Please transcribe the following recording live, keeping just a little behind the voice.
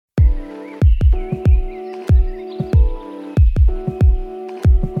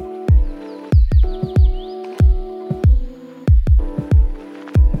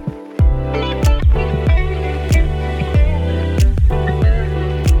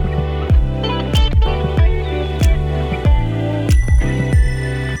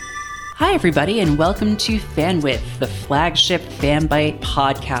Hi, everybody, and welcome to FanWith, the flagship Fanbyte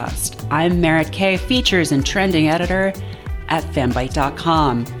podcast. I'm Merritt K, features and trending editor at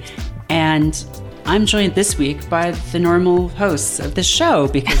fanbyte.com. And I'm joined this week by the normal hosts of the show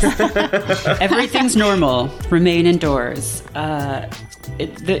because everything's normal. Remain indoors. There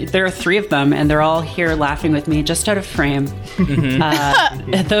are three of them, and they're all here laughing with me just out of frame.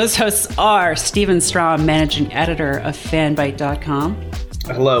 Those hosts are Steven Strom, managing editor of fanbyte.com.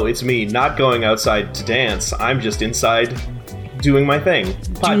 Hello, it's me, not going outside to dance. I'm just inside doing my thing.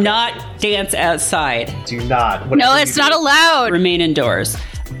 Do not dance outside. Do not. No, it's not allowed. Remain indoors.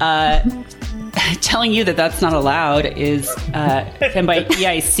 Telling you that that's not allowed is Fanbyte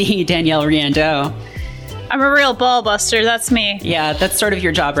EIC Danielle Riendeau. I'm a real ball buster. That's me. Yeah, that's sort of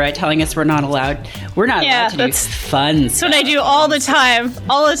your job, right? Telling us we're not allowed. We're not allowed to do fun That's what I do all the time.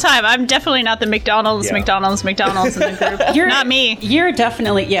 All the time. I'm definitely not the McDonald's in the group. You're not me. You're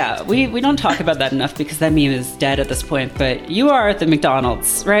definitely, we don't talk about that enough because that meme is dead at this point, but you are the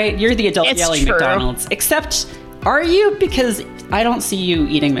McDonald's, right? You're the adult yelling true. McDonald's. Except, are you? Because I don't see you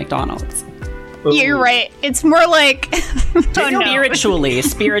eating McDonald's. Ooh. You're right. It's more like spiritually,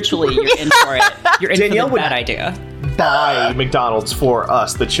 you're in for it. You're in Danielle for the bad idea. Buy McDonald's for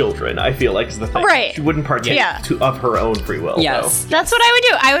us, the children, I feel like is the thing. Right. She wouldn't partake of her own free will. Yes. Though. That's what I would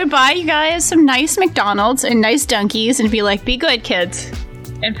do. I would buy you guys some nice McDonald's and nice Dunkies and be like, be good, kids.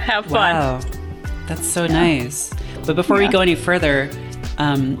 And have fun. Wow. That's so nice. But before we go any further,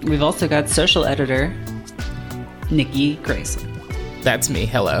 we've also got social editor, Nikki Grayson. That's me.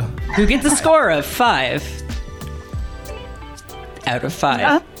 Hello. Who gets a score of 5 out of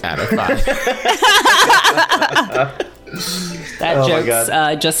 5. Out of 5. That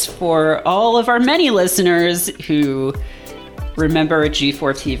joke's just for all of our many listeners who remember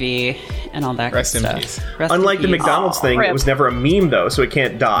G4 TV and all that Rest good in stuff. peace. Unlike the McDonald's thing, rip. it was never a meme, though, so it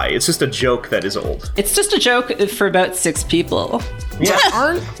can't die. It's just a joke that is old. It's just a joke for about 6 people. Yeah.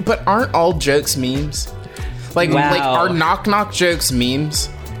 Aren't all jokes memes? Like are knock jokes memes?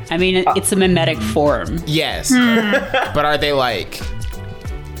 I mean, it's a mimetic form. Yes. But are they like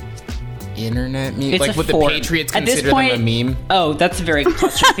internet memes? It's like would the form. Patriots At this consider point, them a meme? Oh, that's a very good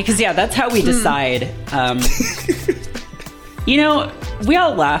question. Because, that's how we decide. We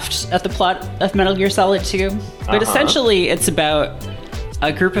all laughed at the plot of Metal Gear Solid 2. But essentially, it's about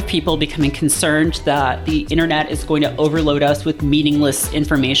a group of people becoming concerned that the internet is going to overload us with meaningless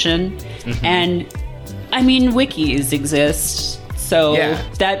information. And I mean, wikis exist, so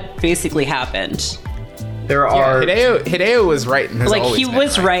that basically happened. There are... Hideo was right in his he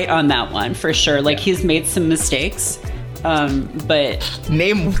was right on that one, for sure. Like, he's made some mistakes, but...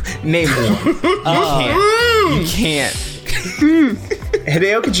 Name one. You can't.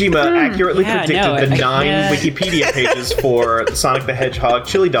 Hideo Kojima accurately predicted the 9 Wikipedia pages for the Sonic the Hedgehog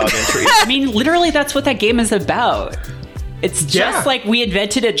chili dog entry. I mean, literally, that's what that game is about. It's just like we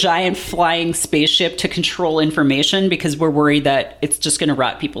invented a giant flying spaceship to control information because we're worried that it's just going to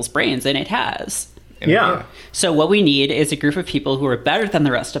rot people's brains, and it has. Yeah. So what we need is a group of people who are better than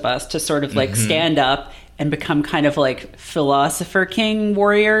the rest of us to sort of like stand up and become kind of like philosopher king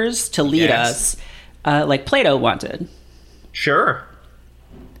warriors to lead us, like Plato wanted. Sure.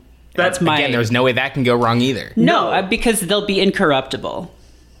 Again, there's no way that can go wrong either. No, because they'll be incorruptible.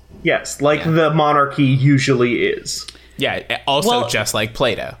 Yes, the monarchy usually is. Yeah, also just like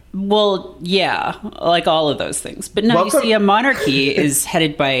Plato. Well, yeah, like all of those things. But no, you see, a monarchy is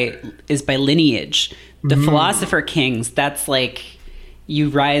headed by lineage. The philosopher kings, that's like you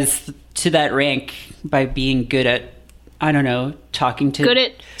rise to that rank by being good at, I don't know, talking to... Good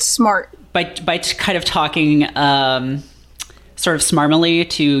at smart. By kind of talking sort of smarmily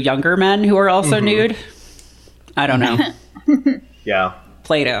to younger men who are also nude. I don't know. Yeah.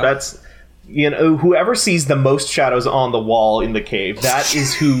 Plato. That's... whoever sees the most shadows on the wall in the cave, that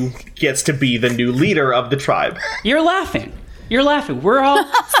is who gets to be the new leader of the tribe. You're laughing. We're all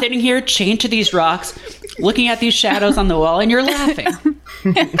sitting here chained to these rocks, looking at these shadows on the wall, and you're laughing.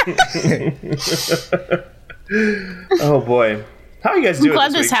 Oh, boy. How are you guys doing I'm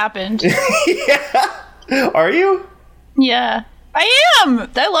glad this week? happened. Yeah. Are you? Yeah. I am.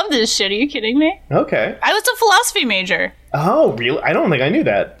 I love this shit. Are you kidding me? Okay. I was a philosophy major. Oh, really? I don't think I knew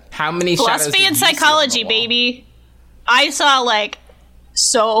that. How many philosophy and psychology, baby. I saw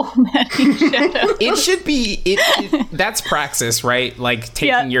so many shadows. It should be that's praxis, right? Like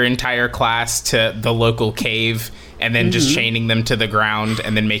taking your entire class to the local cave and then just chaining them to the ground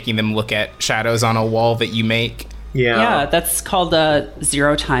and then making them look at shadows on a wall that you make. Yeah, that's called a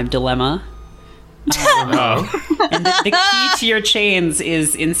zero-time dilemma. And the key to your chains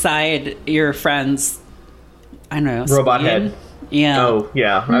is inside your friend's, I don't know, robot head. Yeah. Oh,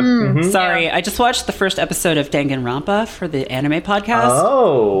 yeah. Sorry, I just watched the first episode of Danganronpa for the anime podcast.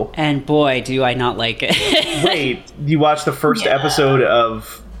 Oh. And boy, do I not like it. Wait, you watched the first episode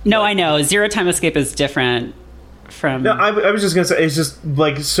of... No, I know. Zero Time Escape is different from... No, I was just going to say, it's just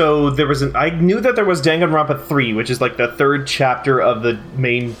like, so there was I knew that there was Danganronpa 3, which is like the third chapter of the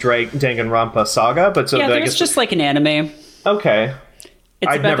main Danganronpa saga, but so... Yeah, there's just like an anime. Okay.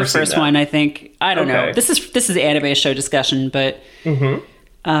 It's I've about never the seen first that. one, I think. I don't know. Okay. This is anime show discussion, but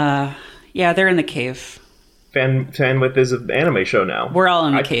yeah, they're in the cave. Fanwith is an anime show now. We're all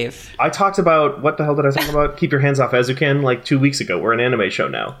in the cave. I talked about, what the hell did I talk about? Keep Your Hands Off Ezuken like 2 weeks ago. We're an anime show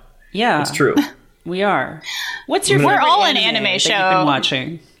now. Yeah, It's true. We are. What's your? We're favorite all an anime anime that show. You've been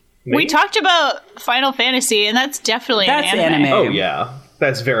watching. We talked about Final Fantasy, and that's definitely That's an anime. anime. Oh, yeah.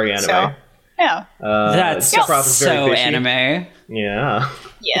 That's very anime. So, yeah. That's Sephiroth is very so fishy. anime. Yeah.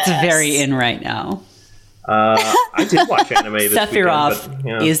 Yes. It's very in right now. I did watch anime this Sephiroth weekend, but,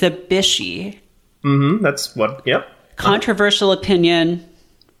 yeah. is a bishy. That's what, yep. Controversial opinion,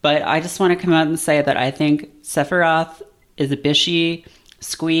 but I just want to come out and say that I think Sephiroth is a bishy,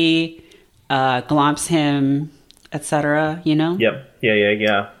 squee, glomps him, etc. You know? Yep.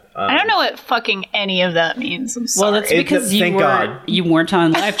 Yeah. I don't know what fucking any of that means. I'm sorry. Well, that's because Thank God. you weren't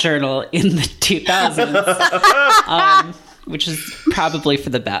on LiveJournal in the 2000s, which is probably for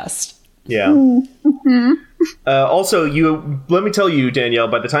the best. Yeah. Also, let me tell you, Danielle,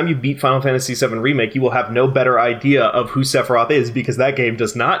 by the time you beat Final Fantasy VII Remake, you will have no better idea of who Sephiroth is, because that game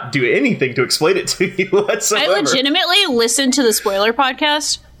does not do anything to explain it to you whatsoever. I legitimately listened to the spoiler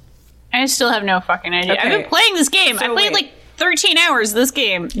podcast. I still have no fucking idea. Okay. I've been playing this game. So I played wait. like 13 hours of this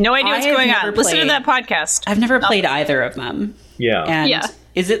game. No idea what's I have going never on. Listen to played- that podcast. I've never played either of them. Yeah. And Yeah.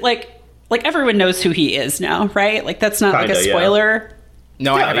 is it like everyone knows who he is now, right? Like that's not like Kinda, a yeah. spoiler.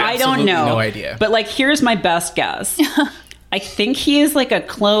 No, I have I don't absolutely know. no idea. But like, here's my best guess. I think he is like a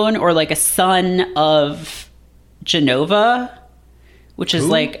clone or like a son of Genova, which is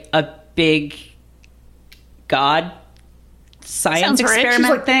like a big god science Sounds right.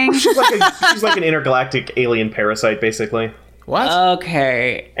 experiment thing. She's like an intergalactic alien parasite, basically. What?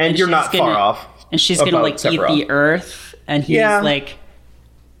 Okay. And you're she's not far off. And she's gonna about like eat Sephiroth. the earth, and he's Yeah. like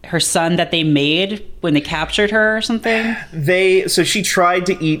her son that they made when they captured her or something. So she tried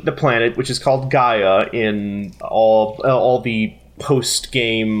to eat the planet, which is called Gaia, in all the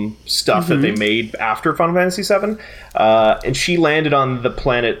post-game stuff that they made after Final Fantasy VII. And she landed on the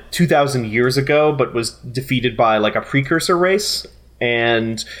planet 2,000 years ago, but was defeated by like a precursor race.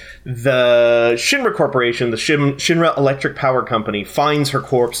 And the Shinra Corporation, the Shinra Electric Power Company, finds her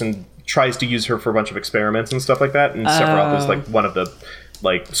corpse and tries to use her for a bunch of experiments and stuff like that. And Sephiroth is like one of the...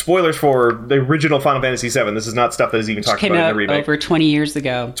 Like, spoilers for the original Final Fantasy VII. This is not stuff that is even talked Came about in out the remake. over 20 years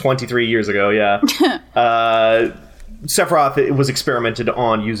ago. 23 years ago, yeah. Sephiroth was experimented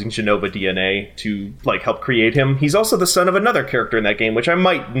on using Genova DNA to, like, help create him. He's also the son of another character in that game, which I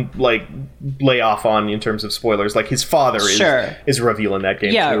might, like, lay off on in terms of spoilers. Like, his father is revealed in that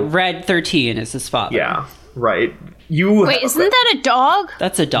game, Yeah, too. Red 13 is his father. Yeah, right. Wait, isn't that a dog?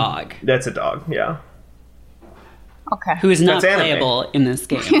 That's a dog That's a dog, yeah. Okay. who is not That's anime. playable in this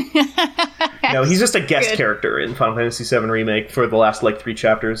game. No, he's just a guest character in Final Fantasy VII Remake for the last, like, 3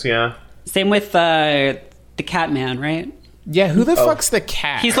 chapters, yeah. Same with the Catman, right? Yeah, who the fuck's the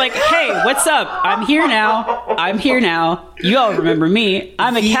cat? He's like, hey, what's up? I'm here now. You all remember me.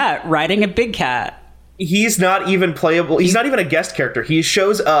 I'm a cat riding a big cat. He's not even playable. He's not even a guest character. He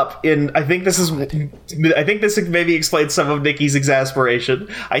shows up in. I think this maybe explains some of Nikki's exasperation.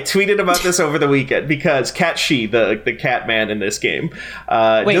 I tweeted about this over the weekend because Cat Shi, the cat man in this game,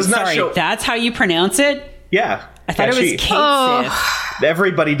 Wait, does not sorry, show. that's how you pronounce it? Yeah, I thought it was Kate Sith.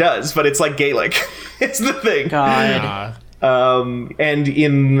 Everybody does, but it's like Gaelic. It's the thing. God. And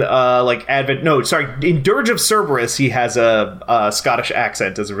in in Dirge of Cerberus, he has a Scottish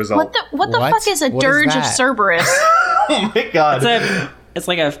accent as a result. What the What? fuck is a What is Dirge of that? Cerberus? Oh my god! It's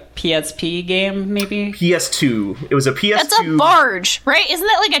like a PSP game, maybe? PS2. It was a PS2. That's a barge, right? Isn't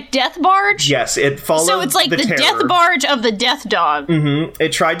that like a death barge? Yes, it followed. So it's like the terror. death barge of the death dog.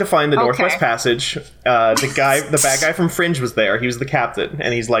 It tried to find the Northwest Okay. Passage. The bad guy from Fringe was there. He was the captain,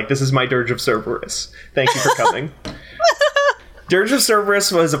 and he's like, "This is my Dirge of Cerberus. Thank you for coming." Dirge of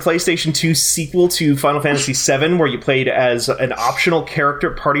Cerberus was a PlayStation 2 sequel to Final Fantasy VII, where you played as an optional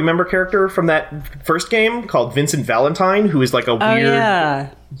party member character from that first game called Vincent Valentine, who is like a Oh, weird.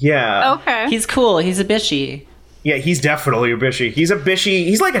 Yeah. Okay. He's cool. He's a bishy. Yeah, he's definitely a bishy. He's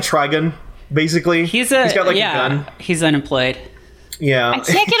like a Trigun, basically. He's got like a gun. He's unemployed. Yeah. I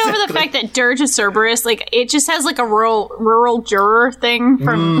can't get over the fact that Dirge of Cerberus, like, it just has like a rural juror thing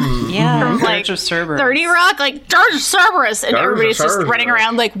from Yeah, like Dirge of Cerberus. 30 Rock, like Dirge of Cerberus, and Dirge of everybody's just Cerberus. running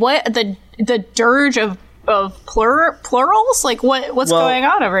around like, what the Dirge of plurals? Like, what's going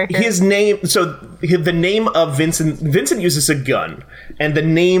on over here? His name, so the name of Vincent uses a gun, and the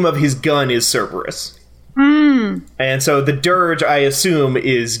name of his gun is Cerberus. And so the Dirge, I assume,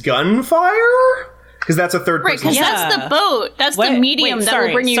 is gunfire? Because that's a third Right, person. because that's the boat. That's the medium that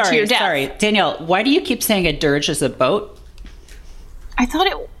will bring you to your death. Sorry, Danielle, why do you keep saying a dirge is a boat? I thought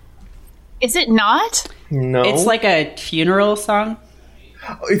it... Is it not? No. It's like a funeral song.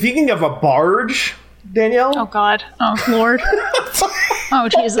 Are you thinking of a barge, Danielle? Oh, God. Oh, Lord. Oh,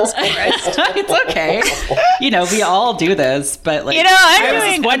 Jesus Christ. It's okay. You know, we all do this, but like, You know, I'm I was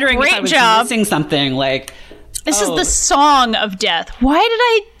doing just wondering a if I great was job. missing something. Like, This is the song of death. Why did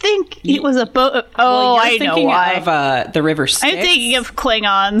I think it was a boat? Oh, you're I know thinking why. of the River Styx. I'm thinking of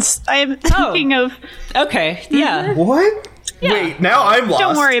Klingons. I'm thinking of... Okay, yeah. What? Wait, now I'm lost.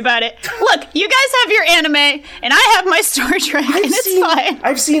 Don't worry about it. Look, you guys have your anime, and I have my Star Trek, and it's fine.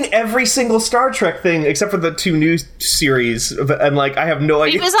 I've seen every single Star Trek thing except for the 2 new series, and like I have no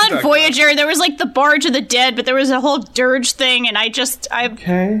idea. It was on Voyager. There was like the Barge of the Dead, but there was a whole dirge thing, and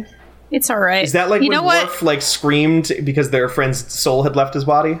Okay. It's all right. Is that like you when know what? Worf like screamed because their friend's soul had left his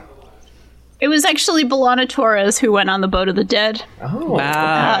body? It was actually B'Elanna Torres who went on the Boat of the Dead. Oh,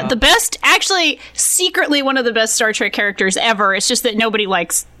 Wow. The best, actually, secretly one of the best Star Trek characters ever. It's just that nobody really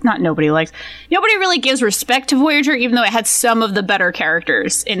gives respect to Voyager, even though it had some of the better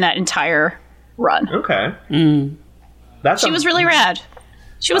characters in that entire run. Okay. She was really rad.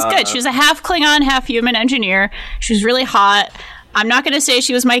 She was good. She was a half Klingon, half human engineer. She was really hot. I'm not going to say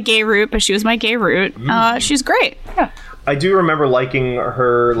she was my gay root, but she was my gay root. She's great. Yeah. I do remember liking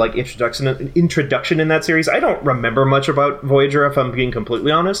her like introduction in that series. I don't remember much about Voyager, if I'm being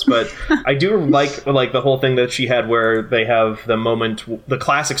completely honest, but I do like the whole thing that she had where they have the moment, the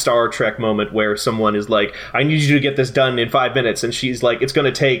classic Star Trek moment where someone is like, I need you to get this done in 5 minutes, and she's like, it's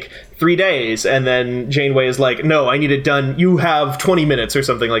going to take 3 days, and then Janeway is like, no, I need it done, you have 20 minutes or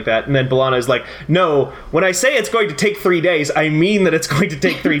something like that, and then B'Elanna is like, no, when I say it's going to take 3 days, I mean that it's going to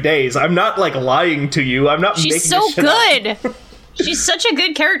take 3 days. I'm not like lying to you. I'm not making She's so this shit up. good. She's such a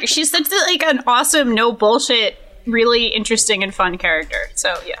good character. She's such like an awesome, no bullshit, really interesting and fun character.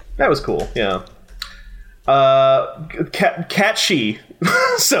 So yeah, that was cool. Yeah. Cat She.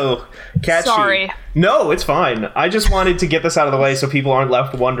 So Cat She. Sorry. No, it's fine. I just wanted to get this out of the way so people aren't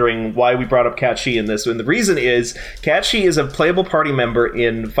left wondering why we brought up Cat She in this. And the reason is Cat She is a playable party member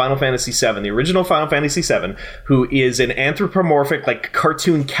in Final Fantasy VII, the original Final Fantasy VII, who is an anthropomorphic, like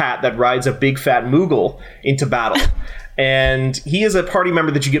cartoon cat that rides a big fat Moogle into battle. And he is a party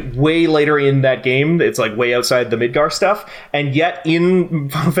member that you get way later in that game. It's like way outside the Midgar stuff. And yet in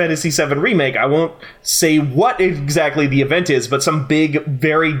Final Fantasy VII Remake, I won't say what exactly the event is, but some big,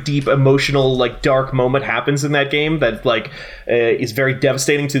 very deep, emotional, like dark moment happens in that game that like is very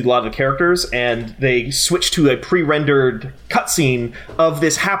devastating to a lot of the characters. And they switch to a pre-rendered cutscene of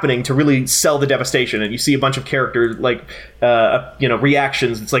this happening to really sell the devastation. And you see a bunch of characters like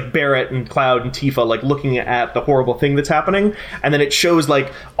reactions. It's like Barrett and Cloud and Tifa like looking at the horrible thing that's happening, and then it shows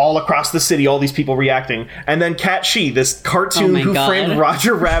like all across the city all these people reacting, and then Cat She, this cartoon Who Framed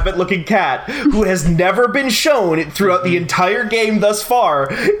Roger Rabbit looking cat who has never been shown throughout the entire game thus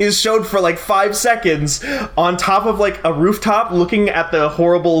far, is showed for like 5 seconds on top of like a rooftop looking at the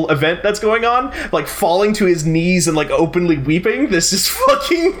horrible event that's going on, like falling to his knees and like openly weeping. This is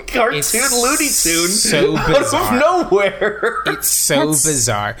fucking cartoon Looney Tune so out bizarre. of nowhere. It's so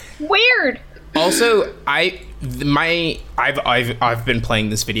bizarre. Weird. Also, I've been playing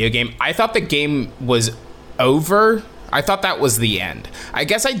this video game. I thought the game was over. I thought that was the end. I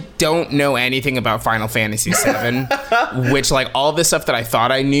guess I don't know anything about Final Fantasy VII, which like all this stuff that I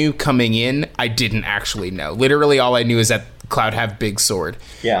thought I knew coming in, I didn't actually know. Literally, all I knew is that Cloud have big sword.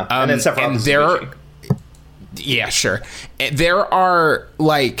 Yeah, and then Sephiroth. Yeah, sure. There are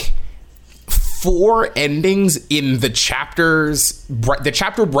like 4 endings in the chapters. The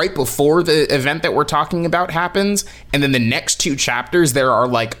chapter right before the event that we're talking about happens, and then the next 2 chapters there are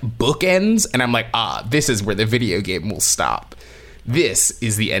like bookends, and I'm like, this is where the video game will stop. This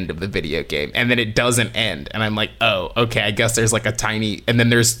is the end of the video game, and then it doesn't end, and I'm like, oh, okay, I guess there's like a tiny, and then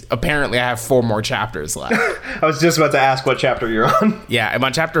there's apparently I have 4 more chapters left. I was just about to ask what chapter you're on. Yeah, I'm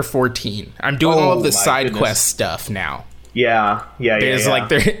on chapter 14. I'm doing all of the side quest stuff now. Yeah. Like,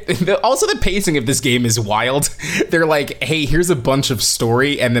 also the pacing of this game is wild. They're like, hey, here's a bunch of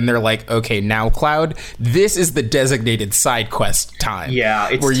story, and then they're like, okay, now Cloud, this is the designated side quest time. Yeah,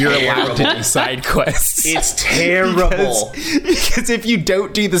 it's where you're allowed to do side quests. It's terrible. Because if you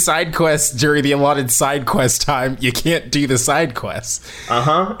don't do the side quests during the allotted side quest time, you can't do the side quests.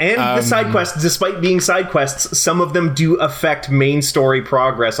 And the side quests, despite being side quests, some of them do affect main story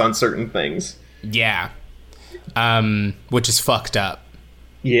progress on certain things. Yeah. Which is fucked up.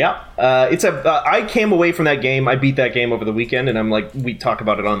 Yeah. I came away from that game. I beat that game over the weekend, and I'm like, we talk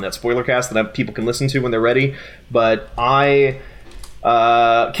about it on that spoiler cast that people can listen to when they're ready. But I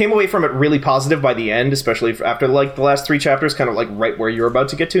came away from it really positive by the end, especially after like the last 3 chapters, kind of like right where you're about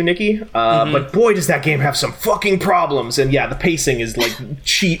to get to, Nikki. But boy, does that game have some fucking problems. And yeah, the pacing is like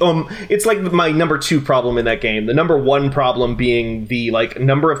it's like my number 2 problem in that game. The number 1 problem being the like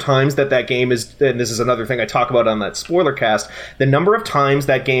number of times that game is, and this is another thing I talk about on that spoiler cast, the number of times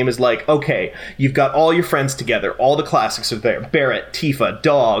that game is like, okay, you've got all your friends together, all the classics are there, Barret, Tifa,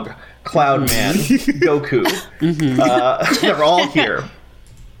 Dog, Cloudman, Goku. They're all here.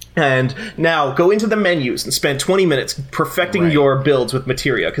 And now go into the menus and spend 20 minutes perfecting your builds with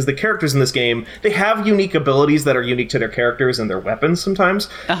materia, because the characters in this game, they have unique abilities that are unique to their characters and their weapons sometimes.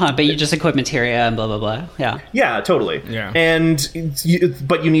 But you just equip materia and blah, blah, blah. Yeah, totally. Yeah.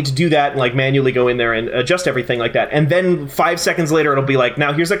 But you need to do that and like manually go in there and adjust everything like that. And then 5 seconds later, it'll be like,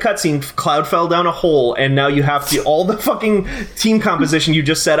 now here's a cutscene, Cloud fell down a hole, and now you have to, all the fucking team composition you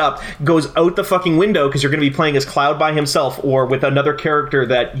just set up goes out the fucking window, because you're going to be playing as Cloud by himself or with another character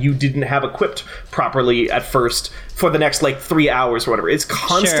that you didn't have equipped properly at first for the next like 3 hours or whatever. It's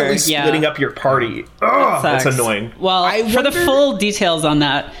constantly splitting up your party. Ugh, that's annoying. Well, for the full details on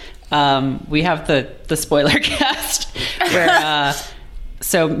that, we have the spoiler cast where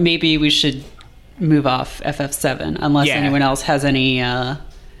so maybe we should move off FF7 unless anyone else has any I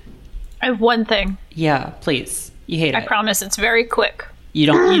have one thing. Yeah, please. You hate it. I promise it's very quick. You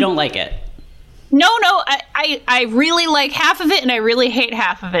don't like it. No, I really like half of it, and I really hate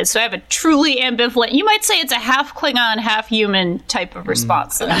half of it. So I have a truly ambivalent, you might say it's a half Klingon, half human type of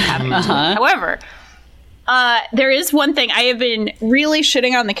response that I'm having to it. However, there is one thing. I have been really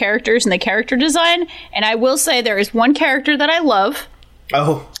shitting on the characters and the character design, and I will say there is one character that I love.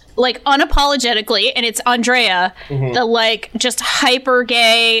 Oh. Like, unapologetically, and it's Andrea, the, like, just hyper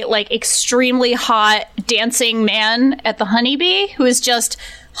gay, like, extremely hot dancing man at the Honeybee, who is just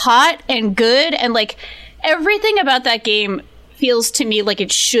hot and good, and, like, everything about that game feels to me like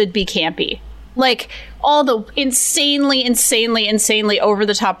it should be campy. Like, all the insanely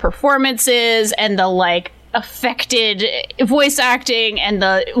over-the-top performances, and the, like, affected voice acting, and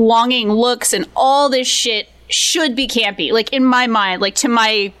the longing looks, and all this shit should be campy. Like, in my mind, like, to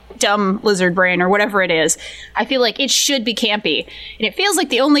my dumb lizard brain or whatever it is, I feel like it should be campy, and it feels like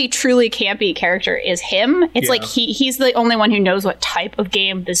the only truly campy character is him. It's like he's the only one who knows what type of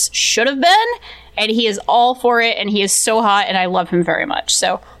game this should have been, and he is all for it, and he is so hot, and I love him very much.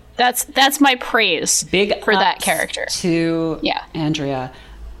 So that's my praise for that character to Andrea.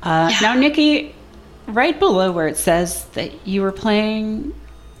 Now, Nikki, right below where it says that you were playing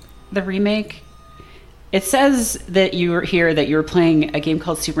the remake, it says that you were here, that you were playing a game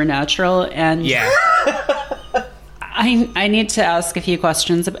called Supernatural, and I need to ask a few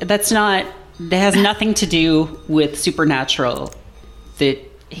questions. That has nothing to do with Supernatural, the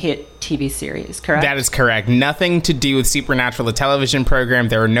hit TV series, correct? That is correct. Nothing to do with Supernatural, the television program.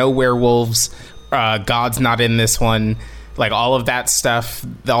 There are no werewolves. God's not in this one. Like, all of that stuff,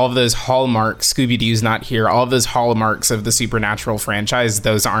 all of those hallmarks, Scooby-Doo's not here, all of those hallmarks of the Supernatural franchise,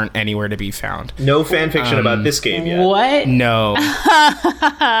 those aren't anywhere to be found. No fan fiction about this game yet. What? No.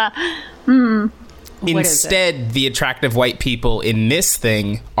 Instead, the attractive white people in this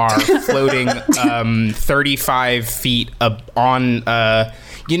thing are floating 35 feet up on...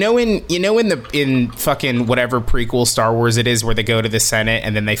 in fucking whatever prequel Star Wars it is, where they go to the Senate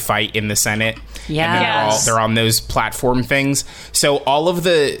and then they fight in the Senate. Yeah, and they're on those platform things. So all of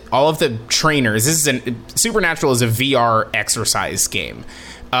the trainers. Supernatural is a VR exercise game.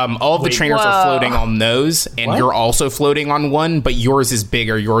 All of the trainers are floating on those, and you're also floating on one, but yours is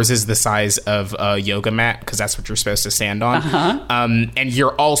bigger. Yours is the size of a yoga mat, because that's what you're supposed to stand on. And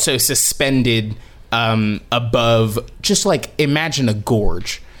you're also suspended above, just like, imagine a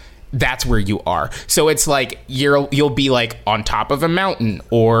gorge. That's where you are. So it's like you'll be like on top of a mountain,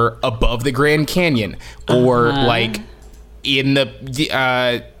 or above the Grand Canyon, or like in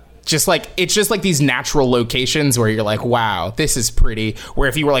the just like, it's just like these natural locations where you're like, wow, this is pretty. Where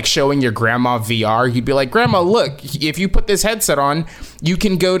if you were like showing your grandma VR, you'd be like, Grandma, look, if you put this headset on, you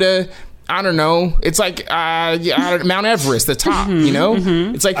can go to I don't know. It's like Mount Everest, the top, you know?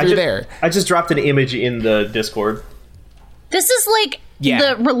 It's like you're there. I just dropped an image in the Discord. This is like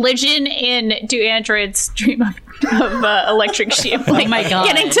the religion in Do Androids Dream of Electric Sheep. Like, oh my God.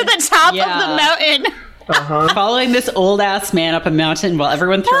 Getting to the top of the mountain. Following this old-ass man up a mountain while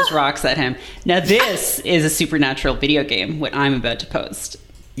everyone throws rocks at him. Now this is a Supernatural video game, what I'm about to post.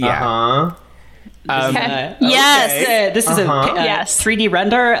 Yeah. Yes. This is a 3D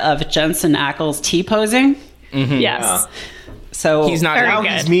render of Jensen Ackles T-posing. Yes. So He's not Now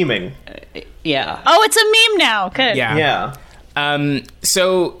he's memeing. Yeah. Oh, it's a meme now. Good. Yeah.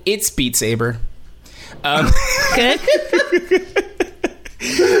 So it's Beat Saber. Good.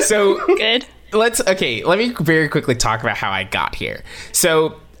 So Good. let me very quickly talk about how I got here.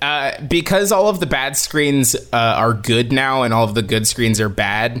 So because all of the bad screens are good now and all of the good screens are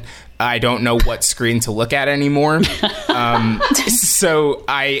bad, I don't know what screen to look at anymore. So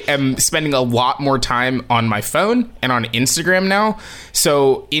I am spending a lot more time on my phone and on Instagram now.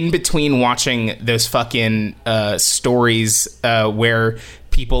 So in between watching those fucking stories where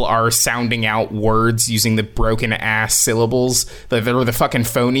people are sounding out words using the broken ass syllables, the fucking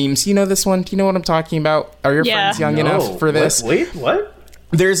phonemes. You know this one? Do you know what I'm talking about? Are your friends young enough for this? Wait, what?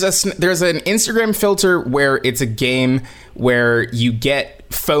 There's an Instagram filter where it's a game where you get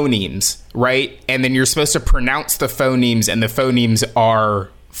phonemes, right? And then you're supposed to pronounce the phonemes, and the phonemes are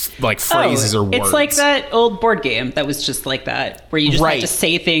like phrases or words. It's like that old board game that was just like that, where you just had to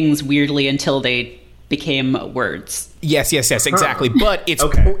say things weirdly until they became words. Yes, exactly. But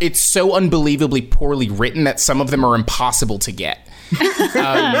it's so unbelievably poorly written that some of them are impossible to get.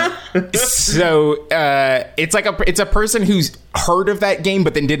 So it's a person who's heard of that game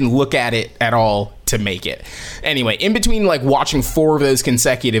but then didn't look at it at all to make it. Anyway, in between like watching 4 of those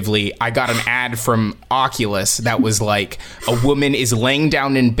consecutively, I got an ad from Oculus that was like a woman is laying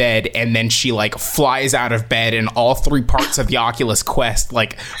down in bed and then she like flies out of bed and all 3 parts of the Oculus Quest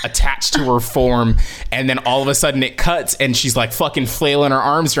like attached to her form, and then all of a sudden it cuts and she's like fucking flailing her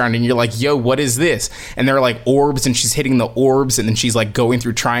arms around and you're like, yo, what is this? And they're like orbs and she's hitting the orbs and then she's like going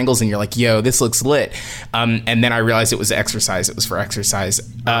through triangles and you're like, yo, this looks lit. And then I realized it was exercise. It was for exercise.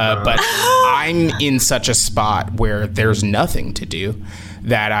 But I'm in such a spot where there's nothing to do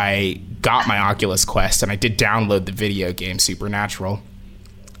that I got my Oculus Quest and I did download the video game Supernatural.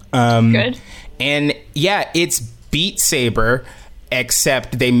 Good. And yeah, it's Beat Saber,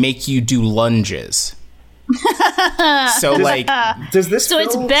 except they make you do lunges. So like, does this? So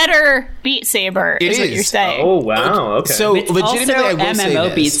it's better Beat Saber. Is what you're saying? Oh wow. Okay. So It's legitimately, also I will say MMO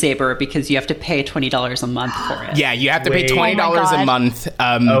this. Beat Saber because you have to pay $20 a month for it. Yeah, you have to pay $20 a month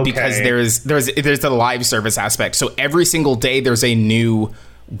because there's the live service aspect. So every single day there's a new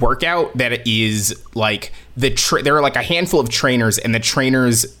workout that is like there are like a handful of trainers, and the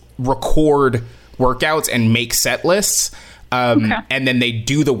trainers record workouts and make set lists, and then they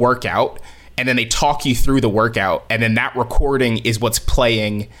do the workout. And then they talk you through the workout, and then that recording is what's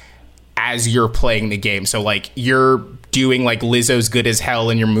playing as you're playing the game. So like you're doing like Lizzo's Good as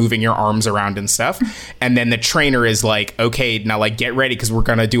Hell and you're moving your arms around and stuff. And then the trainer is like, okay, now like get ready because we're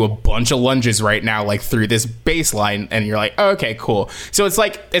going to do a bunch of lunges right now, like through this baseline. And you're like, oh, okay, cool. So it's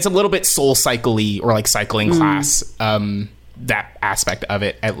like, it's a little bit soul cycle-y or like cycling class, that aspect of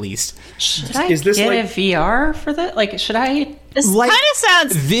it at least. Should I get a VR for that? Like, should I? This kind of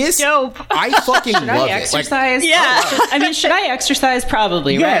sounds dope. I fucking love I exercise? It. Yeah. I mean, should I exercise?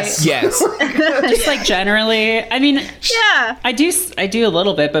 Probably, yes. right? Yes. Just like generally. I mean, yeah. I do a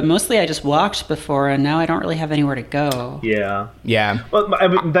little bit, but mostly I just walked before, and now I don't really have anywhere to go. Yeah. Yeah. Well,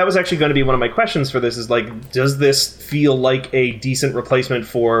 that was actually going to be one of my questions for this. Is like, does this feel like a decent replacement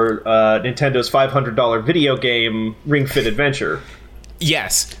for Nintendo's $500 video game, Ring Fit Adventure?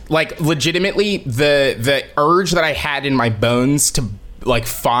 Yes, like legitimately, the urge that I had in my bones to like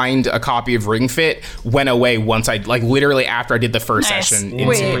find a copy of Ring Fit went away once I like literally after I did the first session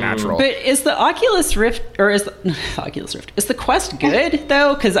in Supernatural. But is the Oculus Rift is the Quest good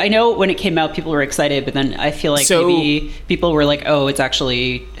though? Because I know when it came out, people were excited, but then I feel like maybe people were like, "Oh, it's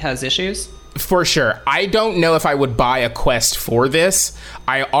actually has issues." For sure. I don't know if I would buy a Quest for this.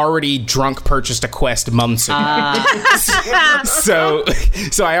 I already purchased a Quest months ago. So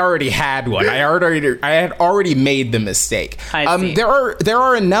I already had one. I had already made the mistake. I see. There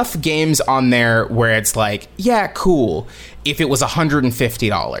are enough games on there where it's like, yeah, cool, if it was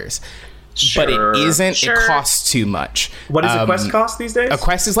 $150. Sure. But it isn't. Sure. It costs too much. What does a Quest cost these days? A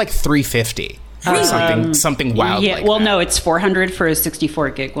Quest is like $350. Something wild. Yeah, like well, that. no, it's $400 for a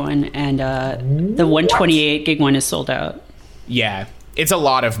 64 gig one, and the 128 gig one is sold out. Yeah. It's a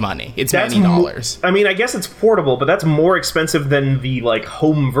lot of money. It's many dollars. I mean, I guess it's portable, but that's more expensive than the like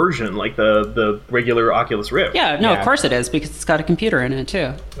home version, like the regular Oculus Rift. Yeah, no, of course it is, because it's got a computer in it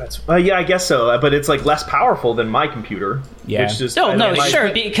too. That's yeah, I guess so. But it's like less powerful than my computer. Yeah. Which just,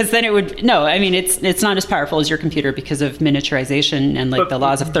 sure, because then it would I mean, it's not as powerful as your computer because of miniaturization and like the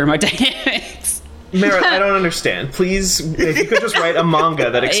laws of thermodynamics. Merritt, I don't understand. Please, if you could just write a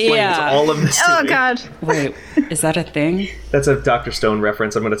manga that explains all of this to me. God. Wait, is that a thing? That's a Dr. Stone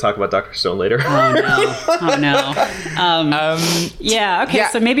reference. I'm going to talk about Dr. Stone later. Oh no. Yeah, okay,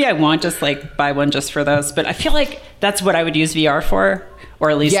 so maybe I won't just like buy one just for those, but I feel like that's what I would use VR for,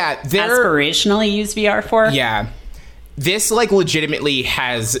 or at least aspirationally use VR for. Yeah. This like legitimately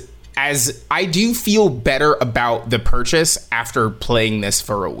as I do feel better about the purchase after playing this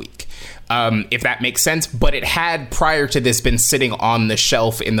for a week. If that makes sense, but it had prior to this been sitting on the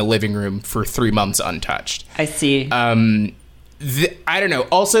shelf in the living room for 3 months untouched. I see. I don't know.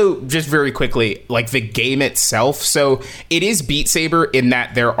 Also, just very quickly, like the game itself. So it is Beat Saber in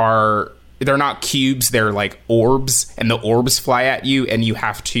that they're not cubes, they're like orbs, and the orbs fly at you, and you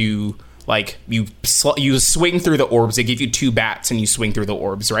have to like you swing through the orbs. They give you 2 bats and you swing through the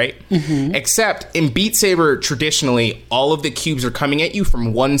orbs, right? Mm-hmm. Except in Beat Saber, traditionally, all of the cubes are coming at you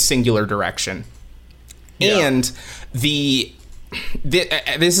from one singular direction. Yeah. And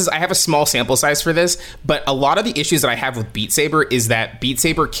this is, I have a small sample size for this, but a lot of the issues that I have with Beat Saber is that Beat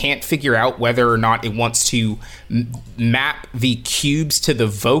Saber can't figure out whether or not it wants to map the cubes to the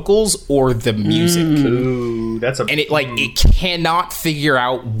vocals or the music. Ooh, it cannot figure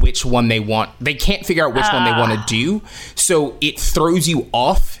out which one they want. They can't figure out which one they want to do. So it throws you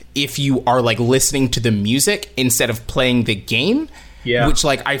off if you are like listening to the music instead of playing the game. Yeah. Which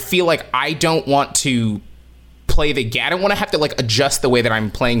like, I feel like I don't want to play the game. I don't want to have to like adjust the way that I'm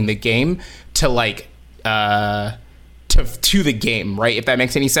playing the game to like to the game, right? If that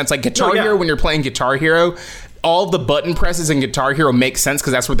makes any sense. Like Guitar Hero, when you're playing Guitar Hero, all the button presses in Guitar Hero make sense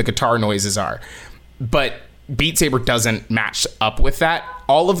because that's where the guitar noises are. But Beat Saber doesn't match up with that.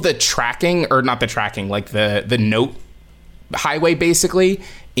 All of the tracking, or not the tracking, like the note highway basically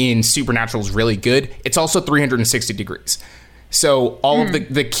in Supernatural is really good. It's also 360 degrees. So all of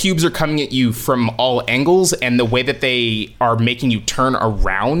the cubes are coming at you from all angles, and the way that they are making you turn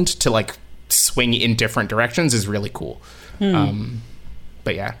around to like swing in different directions is really cool.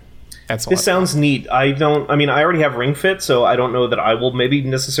 But yeah, that's all. This sounds neat. I already have Ring Fit, so I don't know that I will maybe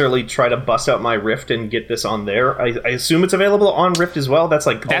necessarily try to bust out my Rift and get this on there. I assume it's available on Rift as well. That's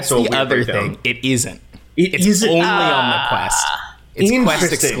like that's also the other thing. It isn't. It's only on the Quest. It's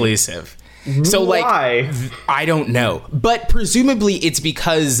Quest exclusive. So like, why? I don't know, but presumably it's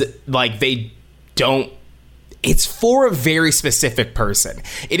because like they don't. It's for a very specific person.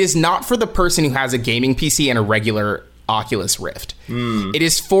 It is not for the person who has a gaming PC and a regular Oculus Rift. It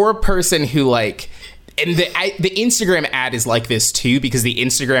is for a person who like, and the Instagram ad is like this too, because the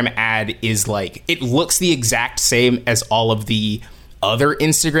Instagram ad is like, it looks the exact same as all of the other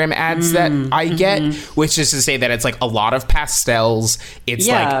Instagram ads that I get, which is to say that it's like a lot of pastels. It's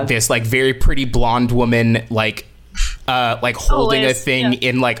like this like very pretty blonde woman like holding a thing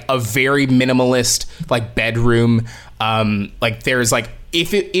in like a very minimalist like bedroom. Like there's like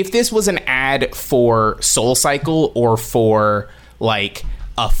if this was an ad for SoulCycle or for like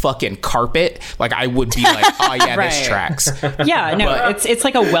a fucking carpet, like I would be like, oh yeah, right. This tracks. Yeah, no, but it's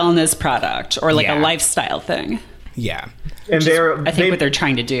like a wellness product or like a lifestyle thing. Yeah. And I think what they're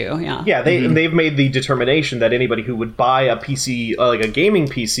trying to do, they've made the determination that anybody who would buy a PC, like a gaming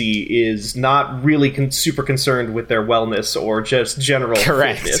PC, is not really super concerned with their wellness or just general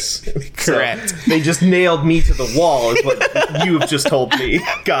fitness. Correct. So they just nailed me to the wall, is what you've just told me.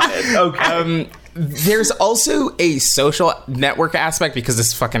 Got it. Okay. There's also a social network aspect because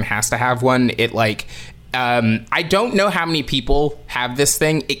this fucking has to have one. It like. I don't know how many people have this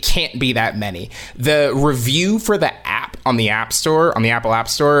thing. It can't be that many. The review for the app on the App Store, on the Apple App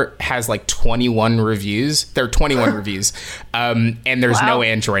Store, has like 21 reviews. There are 21 reviews. And there's no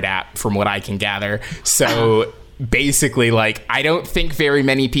Android app from what I can gather. So basically, like, I don't think very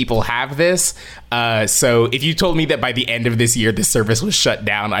many people have this. So if you told me that by the end of this year, the service was shut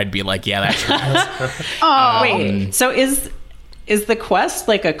down, I'd be like, yeah, that's right. Wait, so is the Quest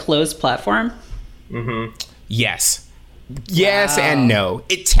like a closed platform? Mm-hmm. Yes and no.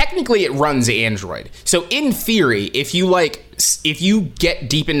 It technically runs Android. So in theory, if you get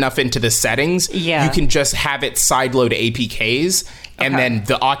deep enough into the settings, you can just have it sideload APKs, and then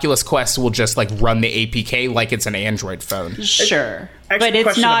the Oculus Quest will just like run the APK like it's an Android phone. Sure, but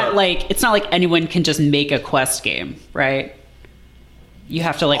it's not like anyone can just make a Quest game, right? You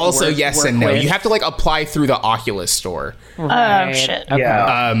have to like Also, yes and no. with. You have to like apply through the Oculus store. Right. Oh, shit. Okay.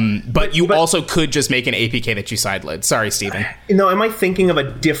 Yeah. But you also could just make an APK that you sideload. Sorry, Steven. No, am I thinking of a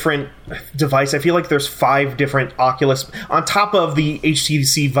different device? I feel like there's 5 different Oculus on top of the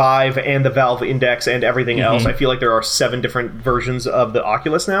HTC Vive and the Valve Index and everything else. I feel like there are 7 different versions of the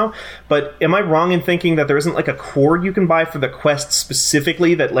Oculus now. But am I wrong in thinking that there isn't like a cord you can buy for the Quest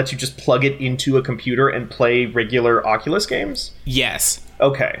specifically that lets you just plug it into a computer and play regular Oculus games? Yes.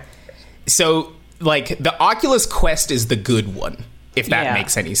 Okay. So, like, the Oculus Quest is the good one, if that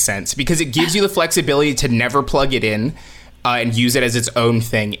makes any sense, because it gives you the flexibility to never plug it in and use it as its own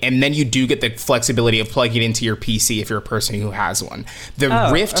thing. And then you do get the flexibility of plugging it into your PC if you're a person who has one. The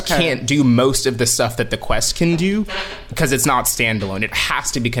Rift can't do most of the stuff that the Quest can do because it's not standalone. It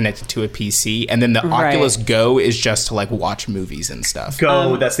has to be connected to a PC. And then the Oculus Go is just to, like, watch movies and stuff.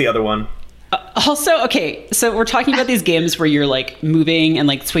 Go, that's the other one. Also, okay, so we're talking about these games where you're like moving and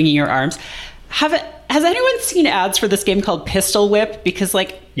like swinging your arms. Has anyone seen ads for this game called Pistol Whip? Because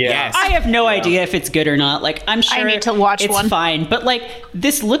like, Yes. I have no idea if it's good or not. Like, I'm sure I need to watch it's one. fine, but like,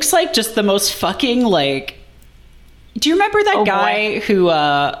 this looks like just the most fucking like. Do you remember that guy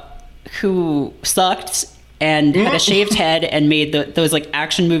who sucked and had a shaved head and made those like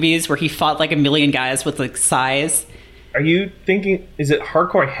action movies where he fought like a million guys with like sais? Are you thinking, is it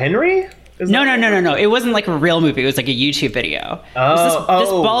Hardcore Henry? No. It wasn't like a real movie. It was like a YouTube video. It was this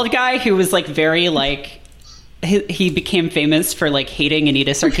bald guy who was like very like he became famous for like hating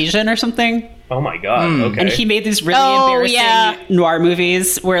Anita Sarkeesian or something. Oh my god. Okay. And he made these really embarrassing noir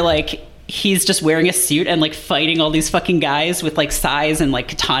movies where like he's just wearing a suit and like fighting all these fucking guys with like sais and like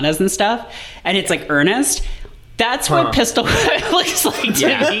katanas and stuff. And it's like earnest. That's what Pistol Whip looks like to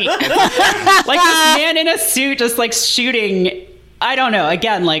me. Like this man in a suit just like shooting. I don't know.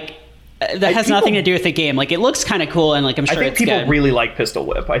 Again, like that has nothing to do with the game. Like it looks kind of cool, and like I'm sure I think it's people good. really like Pistol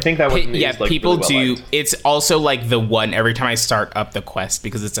Whip. I think that one is like people really do. well-liked. It's also like the one every time I start up the Quest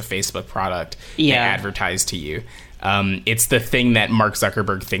because it's a Facebook product. They advertise to you. It's the thing that Mark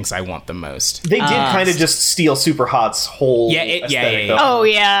Zuckerberg thinks I want the most. They did kind of just steal Superhot's whole aesthetic, though. Oh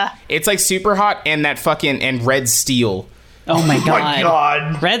yeah, it's like Super Hot and that fucking and Red Steel. Oh my god. My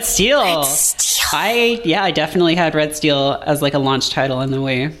god. Red Steel. I definitely had Red Steel as like a launch title in the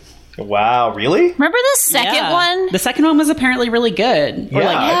Wii. Wow, really? remember the second one? The second one was apparently really good. Or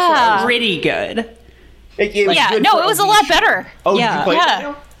like pretty good. It was good no, for it was a a lot Wii. better. Oh, Yeah. did you play Yeah. it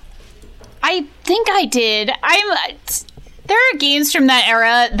now? I think I did. There are games from that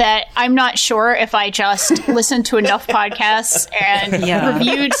era that I'm not sure if I just listened to enough podcasts and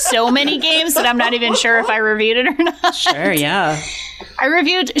reviewed so many games that I'm not even sure if I reviewed it or not. Sure, yeah. I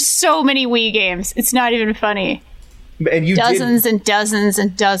reviewed so many Wii games. It's not even funny. And you Dozens and dozens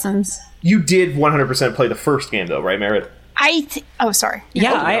and dozens. You did 100% play the first game, though, right, Merritt? Sorry.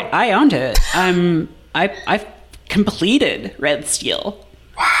 Yeah, I owned it. I've completed Red Steel.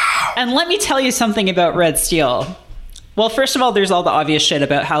 Wow. And let me tell you something about Red Steel. Well, first of all, there's all the obvious shit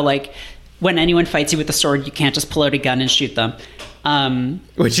about how, like, when anyone fights you with a sword, you can't just pull out a gun and shoot them.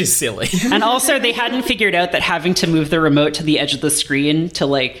 Which is silly. And also, they hadn't figured out that having to move the remote to the edge of the screen to,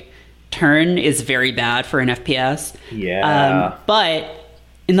 like, turn is very bad for an FPS. Yeah. But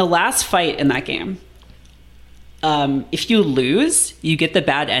in the last fight in that game, if you lose, you get the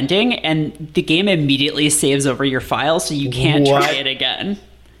bad ending, and the game immediately saves over your file, so you can't try it again.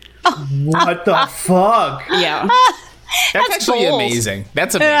 What the fuck? Yeah. That's actually bold. amazing.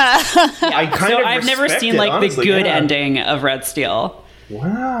 That's amazing. I kind of I've never respect seen it, like honestly, the good yeah. ending of Red Steel.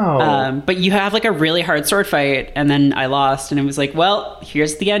 Wow. But you have like a really hard sword fight, and then I lost, and it was like, well,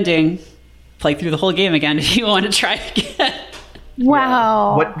 here's the ending. Play through the whole game again if you want to try again.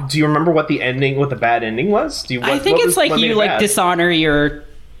 Wow. What do you remember? What the bad ending was? I think it's like you like dishonor your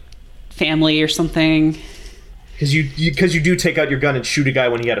family or something. because you do take out your gun and shoot a guy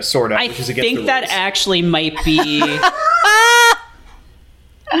when he had a sword out, I which is against the think that rules. actually might be.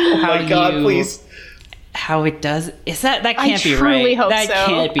 Oh my god! Please. How it does is that can't I be truly right. hope That so.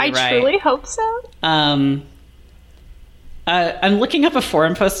 can't be right. I truly hope so. I'm looking up a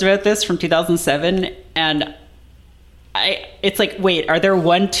forum post about this from 2007, and it's like, wait, are there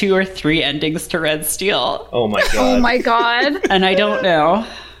 1, 2, or 3 endings to Red Steel? Oh my god! Oh my god. And I don't know.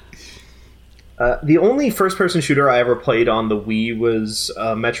 The only first-person shooter I ever played on the Wii was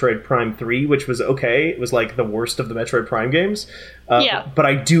Metroid Prime 3, which was okay. It was like the worst of the Metroid Prime games. But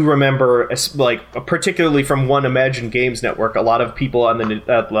I do remember, particularly from one Imagine Games network, a lot of people on the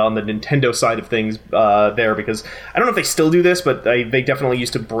Nintendo side of things there, because I don't know if they still do this, but they definitely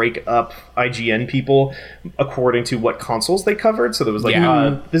used to break up IGN people according to what consoles they covered. So there was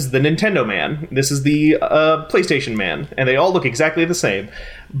this is the Nintendo man, this is the PlayStation man, and they all look exactly the same.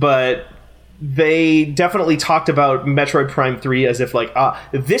 But they definitely talked about Metroid Prime 3 as if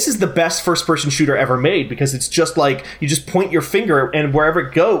this is the best first-person shooter ever made, because it's just like you just point your finger and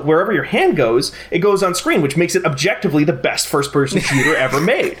wherever your hand goes, it goes on screen, which makes it objectively the best first-person shooter ever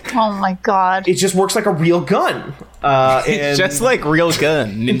made. Oh my god! It just works like a real gun. It's just like real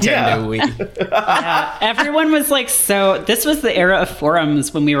gun. Nintendo Wii. Yeah, everyone was like, so this was the era of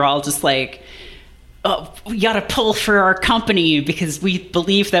forums when we were all just like, oh, we got to pull for our company because we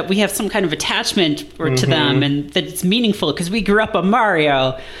believe that we have some kind of attachment to them and that it's meaningful because we grew up on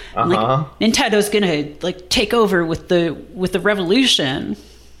Mario. And, Nintendo's gonna take over with the revolution.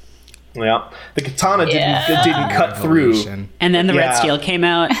 Yeah, the katana didn't cut through. And then the Red Steel came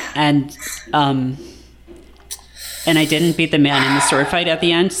out, and I didn't beat the man in the sword fight at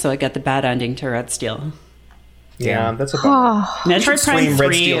the end, so I got the bad ending to Red Steel. Yeah, that's a bummer. Metroid Prime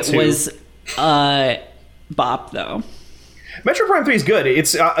 3 was bop though. Metroid Prime 3 is good.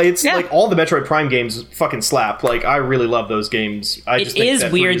 It's like all the Metroid Prime games fucking slap. Like, I really love those games. It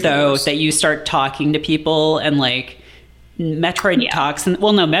is weird though that you start talking to people and Metroid talks, and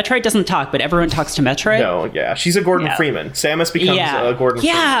Metroid doesn't talk, but everyone talks to Metroid. No, she's a Gordon Freeman. Samus becomes a Gordon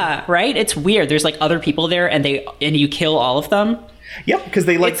Freeman. Yeah, right. It's weird. There's other people there, and you kill all of them. Yep, because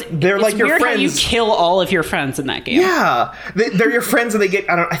they're like your friends. How you kill all of your friends in that game. Yeah, they're your friends, and they get.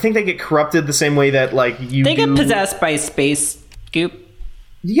 I think they get corrupted the same way that They get possessed by Space Goop.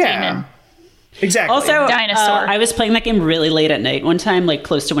 Yeah, Demon. Exactly. Also, Dinosaur. I was playing that game really late at night one time,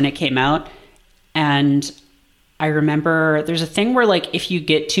 close to when it came out, and I remember there's a thing where if you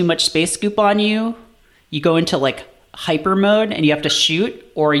get too much Space Goop on you, you go into hyper mode and you have to shoot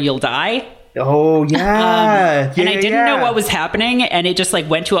or you'll die. Oh yeah. And I didn't know what was happening, and it just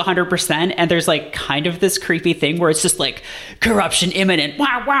went to 100%, and there's kind of this creepy thing where it's just corruption imminent,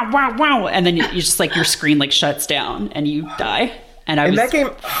 wow wow wow wow, and then you just your screen shuts down and you die, and I was that game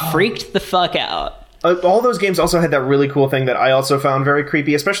freaked the fuck out. All those games also had that really cool thing that I also found very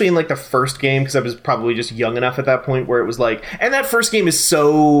creepy, especially in the first game, because I was probably just young enough at that point where it was and that first game is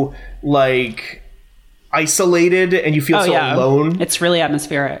so isolated, and you feel alone. It's really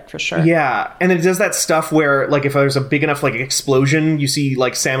atmospheric for sure. Yeah, and it does that stuff where if there's a big enough explosion, you see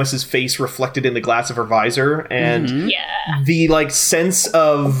Samus's face reflected in the glass of her visor, and the sense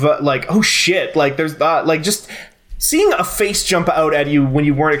of oh shit, there's just seeing a face jump out at you when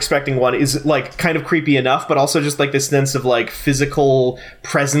you weren't expecting one is kind of creepy enough, but also just this sense of physical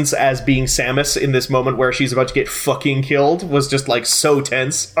presence as being Samus in this moment where she's about to get fucking killed was just so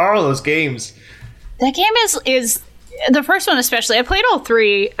tense. Oh, those games. That game is the first one especially. I played all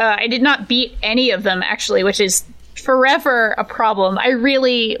three. I did not beat any of them, actually, which is forever a problem. I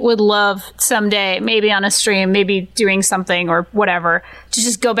really would love someday, maybe on a stream, maybe doing something or whatever, to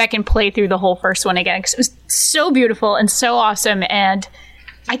just go back and play through the whole first one again, because it was so beautiful and so awesome, and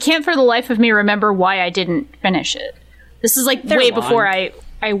I can't for the life of me remember why I didn't finish it. This is way before I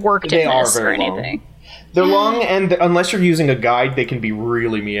worked in this or anything. Long. They're long, and unless you're using a guide, they can be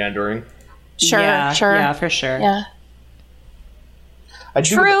really meandering. Sure. Yeah, for sure. Yeah.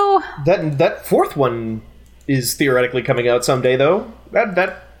 True. That fourth one is theoretically coming out someday, though.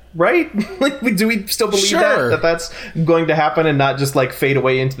 That right? Do we still believe that that's going to happen and not just fade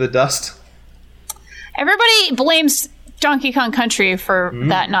away into the dust? Everybody blames Donkey Kong Country for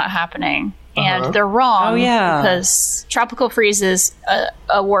that not happening, and they're wrong. Oh yeah, because Tropical Freeze is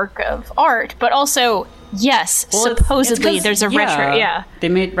a work of art, but also. Yes, supposedly there's a retro. Yeah, they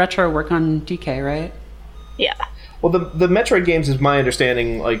made retro work on DK, right? Yeah. Well, the Metroid games, is my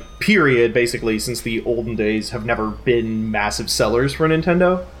understanding, period, basically, since the olden days, have never been massive sellers for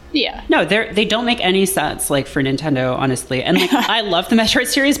Nintendo. Yeah. No, they don't make any sense, for Nintendo, honestly. And I love the Metroid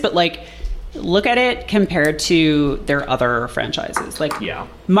series, but look at it compared to their other franchises.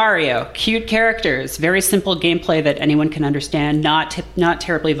 Mario, cute characters, very simple gameplay that anyone can understand, not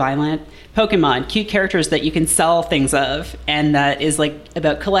terribly violent. Pokemon, cute characters that you can sell things of, and that is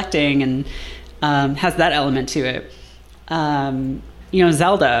about collecting and has that element to it.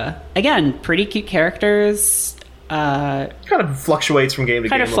 Zelda, again, pretty cute characters. Kind of fluctuates from game to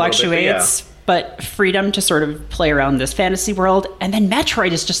game. Kind of fluctuates, but freedom to sort of play around this fantasy world. And then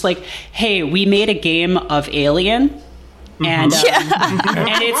Metroid is just hey, we made a game of Alien. And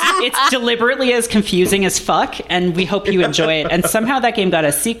and it's deliberately as confusing as fuck, and we hope you enjoy it. And somehow that game got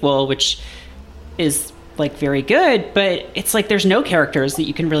a sequel, which is like very good, but it's like there's no characters that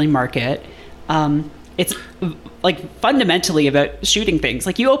you can really market. It's like fundamentally about shooting things.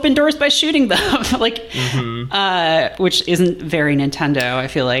 Like you open doors by shooting them, like which isn't very Nintendo. I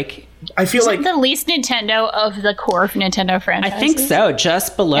feel like the least Nintendo of the core of Nintendo franchises. I think so,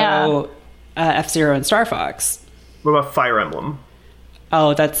 just below F-Zero and Star Fox. What about Fire Emblem?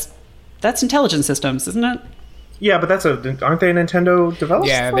 Oh, that's Intelligent Systems, isn't it? Yeah, but aren't they Nintendo developers?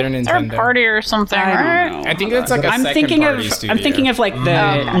 Yeah, they're Nintendo. Third party or something, right? I think it's like I'm thinking of like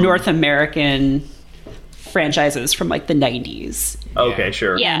the North American franchises from like the 90s. Okay,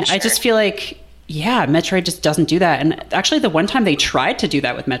 sure. Yeah, I just feel like Metroid just doesn't do that. And actually the one time they tried to do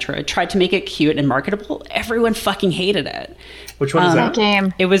that with Metroid, tried to make it cute and marketable, everyone fucking hated it. Which one is that?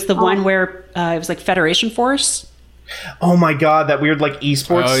 Game. It was the one where it was like Federation Force. Oh my god, that weird like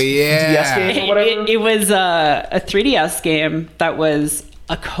esports DS game or whatever? It was a 3DS game that was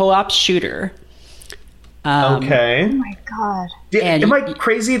a co-op shooter. Okay. Oh my god. Am I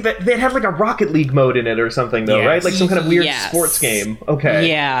crazy that they had like a Rocket League mode in it or something though, right? Like some kind of weird sports game. Okay.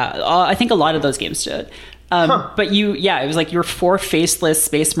 Yeah, I think a lot of those games did. But it was like your 4 faceless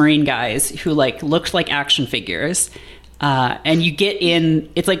Space Marine guys who like looked like action figures. And you get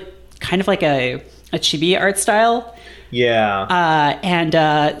in, it's like kind of like a chibi art style. Yeah. And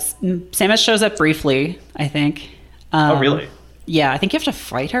Samus shows up briefly, I think. Oh, really? Yeah, I think you have to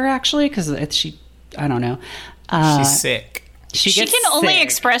fight her actually, because I don't know. She's sick. She can only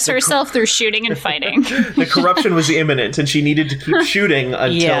express herself through shooting and fighting. The corruption was imminent, and she needed to keep shooting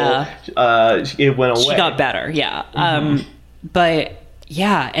until it went away. She got better, yeah. But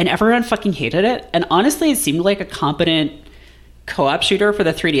yeah, and everyone fucking hated it. And honestly, it seemed like a competent co-op shooter for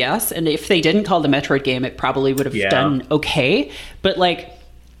the 3DS. And if they didn't call the Metroid game, it probably would have done okay. But like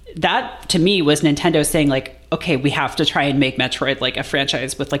that to me was Nintendo saying like, okay, we have to try and make Metroid like a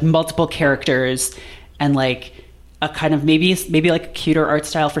franchise with like multiple characters and like a kind of maybe like a cuter art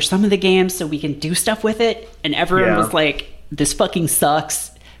style for some of the games so we can do stuff with it. And everyone was like, this fucking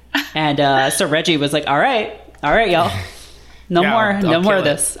sucks. And so Reggie was like, all right, y'all. No more of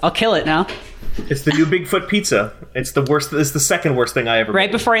this. I'll kill it now. It's the new Bigfoot pizza. It's the worst. It's the second worst thing I ever Right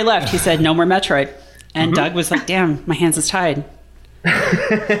made. before he left, he said, no more Metroid. And Doug was like, damn, my hands is tied.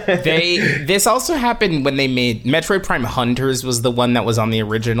 This also happened when they made Metroid Prime Hunters was the one that was on the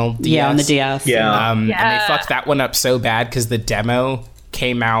original DS. Yeah, on the DS. Yeah. And they fucked that one up so bad because the demo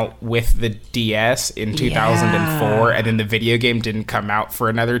came out with the DS in 2004, and then the video game didn't come out for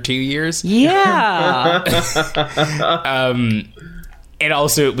another 2 years. Yeah. And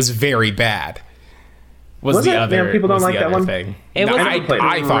also, it was very bad. Was the it? other Man, people don't like that one? thing? It wasn't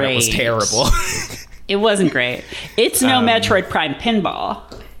I thought it was great. terrible. It wasn't great. It's no Metroid Prime Pinball.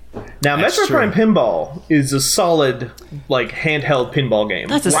 Now, That's Metroid true. Prime Pinball is a solid, like, handheld pinball game.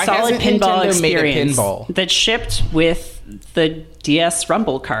 That's a Why solid hasn't pinball Nintendo made a experience pinball? that shipped with the DS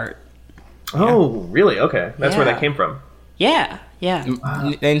Rumble cart. Oh, really? Okay. That's where Yeah. that came from. Yeah.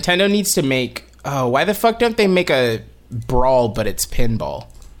 Nintendo needs to make... Oh, why the fuck don't they make a Brawl, but it's pinball?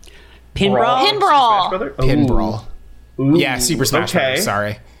 Pinball? Pinball. Smash Brother? Pinball. Ooh. Yeah, Super Smash Okay. Bros.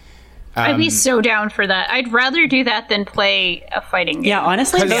 Sorry. I'd be so down for that. I'd rather do that than play a fighting game. Yeah,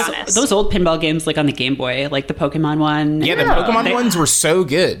 honestly, to be honest. those old pinball games like on the Game Boy, like the Pokemon one. Yeah, the Pokemon ones were so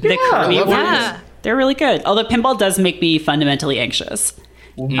good. The Kirby I ones. Yeah. They're really good. Although pinball does make me fundamentally anxious.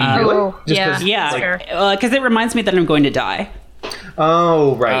 Really? Oh, Just yeah. 'cause- Yeah, Sure. because it reminds me that I'm going to die.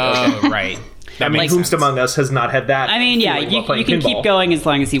 Oh, right. Okay. Oh, right. That I mean, makes Whomst sense. Among Us has not had that. I mean, yeah, feeling while you playing can pinball. keep going as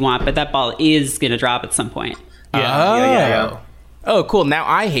long as you want, but that ball is going to drop at some point. Yeah. Oh, cool. Now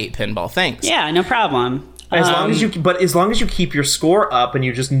I hate pinball. Thanks. Yeah, no problem. As long as you keep your score up and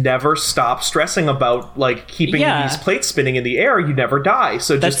you just never stop stressing about like keeping Yeah. these plates spinning in the air, you never die.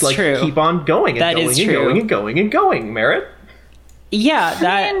 So That's just like true. keep on going and That going is and true. going and going and going, Merritt.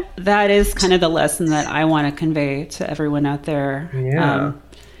 Yeah, that is kind of the lesson that I want to convey to everyone out there. Yeah.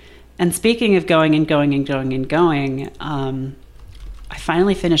 And speaking of going and going and going and going, I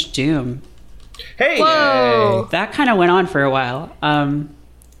finally finished Doom. Hey, Whoa. That kind of went on for a while.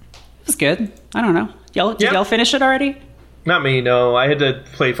 It was good. I don't know. Did Yeah. y'all finish it already? not me. No, I had to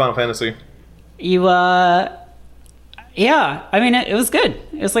play Final Fantasy. You, yeah. I mean, it was good.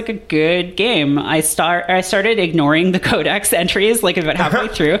 It was like a good game. I started ignoring the codex entries like about halfway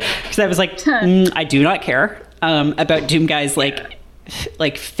through because I was like, I do not care about Doom Guy's like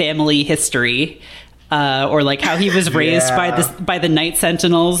family history. or like how he was raised by the Night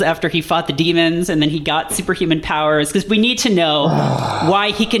Sentinels after he fought the demons, and then he got superhuman powers. Because we need to know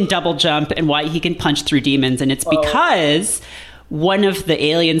why he can double jump and why he can punch through demons, and it's because one of the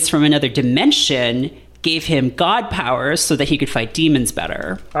aliens from another dimension gave him god powers so that he could fight demons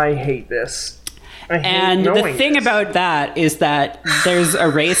better. I hate this. And the thing about that is that there's a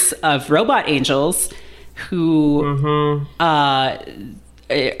race of robot angels who are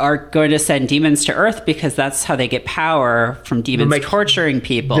going to send demons to Earth because that's how they get power from demons torturing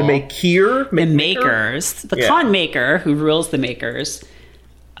people. The Makers. The Khan Maker, who rules the Makers,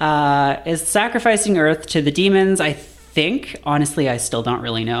 is sacrificing Earth to the demons, I think. Honestly, I still don't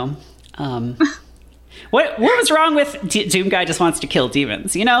really know. What was wrong with Doom Guy just wants to kill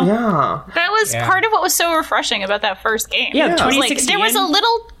demons, you know? Yeah. That was part of what was so refreshing about that first game. Yeah, 2016. There was a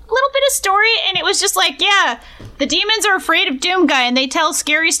little bit of story, and it was just like, the demons are afraid of Doom Guy, and they tell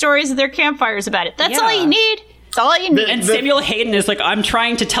scary stories at their campfires about it. That's all you need. That's all you need. And Samuel Hayden is like, I'm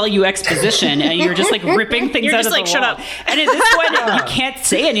trying to tell you exposition, and you're just like ripping things out of the wall. Shut up. And at this point, you can't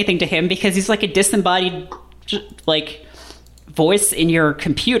say anything to him because he's like a disembodied, like, voice in your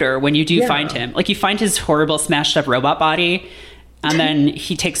computer when you do find him. Like, you find his horrible smashed up robot body, and then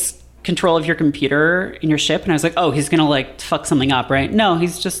he takes control of your computer in your ship, and I was like, oh, he's gonna like fuck something up, right? No,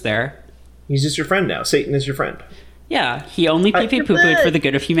 he's just there. He's just your friend now. Satan is your friend. Yeah, he only pee-pee poo-pooed for the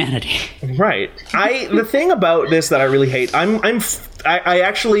good of humanity. Right. The thing about this that I really hate, I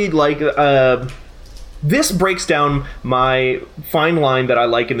actually like, this breaks down my fine line that I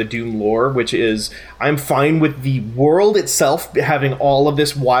like in the Doom lore, which is I'm fine with the world itself having all of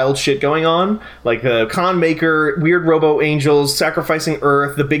this wild shit going on. Like the Khan Maker, weird robo-angels, sacrificing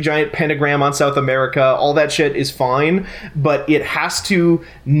Earth, the big giant pentagram on South America, all that shit is fine, but it has to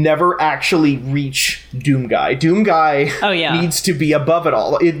never actually reach Doom Guy. Doom Guy needs to be above it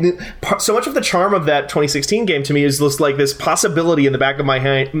all. So much of the charm of that 2016 game to me is just like this possibility in the back of my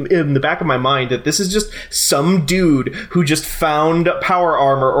mind that this is just some dude who just found power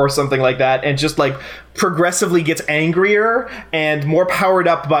armor or something like that and just like progressively gets angrier and more powered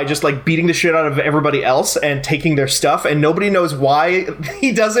up by just like beating the shit out of everybody else and taking their stuff, and nobody knows why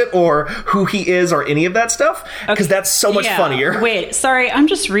he does it or who he is or any of that stuff, because that's so much funnier. Wait, sorry, I'm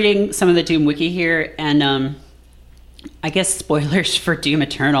just reading some of the Doom wiki here, and I guess spoilers for Doom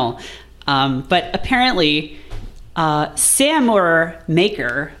Eternal, but apparently Samur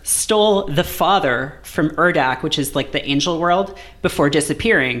Maker stole the father from Urdak, which is like the angel world, before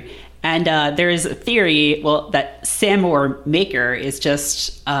disappearing. And there is a theory, that Samur Maker is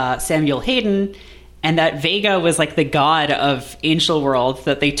just Samuel Hayden, and that Vega was like the god of Angel World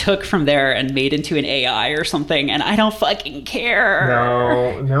that they took from there and made into an AI or something. And I don't fucking care.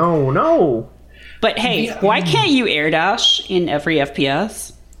 No. But hey, why can't you air dash in every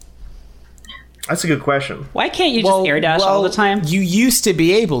FPS? That's a good question. Why can't you just air dash all the time? You used to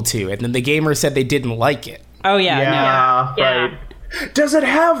be able to, and then the gamer said they didn't like it. Oh, yeah. Right. Does it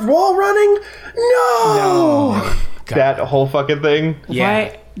have wall running? No. That whole fucking thing. Yeah.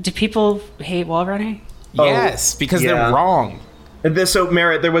 Why do people hate wall running? Yes, because they're wrong. So,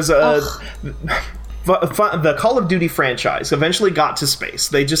 Merritt, there was the Call of Duty franchise eventually got to space.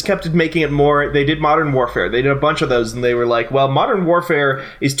 They just kept making it more. They did Modern Warfare. They did a bunch of those, and they were like, well, Modern Warfare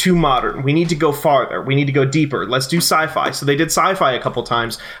is too modern. We need to go farther. We need to go deeper. Let's do sci-fi. So they did sci-fi a couple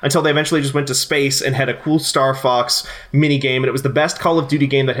times until they eventually just went to space and had a cool Star Fox minigame, and it was the best Call of Duty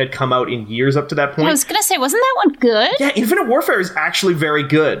game that had come out in years up to that point. I was going to say, wasn't that one good? Yeah, Infinite Warfare is actually very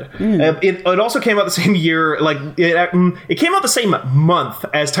good. It also came out the same year, like, it came out the same month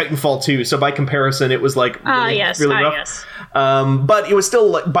as Titanfall 2, so by comparison, it was like really rough. Yes. But it was still,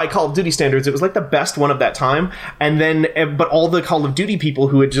 like, by Call of Duty standards, it was like the best one of that time. And then, but all the Call of Duty people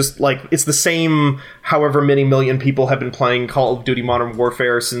who had just like, it's the same, however many million people have been playing Call of Duty Modern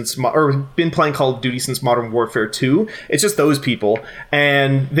Warfare or been playing Call of Duty since Modern Warfare 2. It's just those people,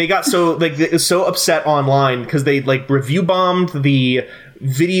 and they got so so upset online because they like review bombed the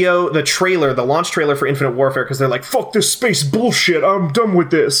the launch trailer for Infinite Warfare, because they're like, fuck this space bullshit, I'm done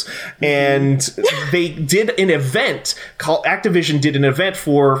with this. And they did an event, Activision did an event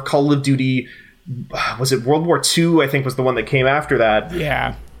for Call of Duty, was it World War II, I think was the one that came after that.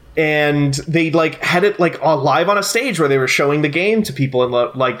 Yeah. And they like had it like live on a stage where they were showing the game to people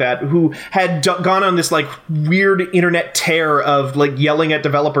and like that who had gone on this like weird internet tear of like yelling at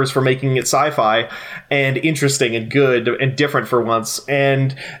developers for making it sci-fi and interesting and good and different for once.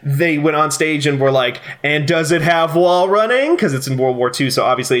 And they went on stage and were like, and does it have wall running? Because it's in World War II, so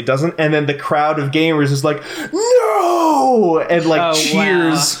obviously it doesn't. And then the crowd of gamers is like, no! And like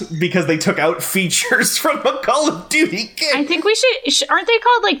cheers because they took out features from a Call of Duty game. I think we should, aren't they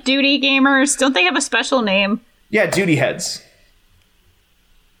called like like duty gamers? Don't they have a special name? Yeah, duty heads.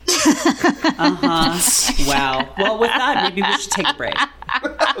 Wow. Well, with that, maybe we should take a break.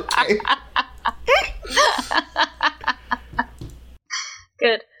 Okay.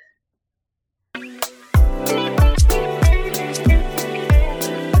 Good.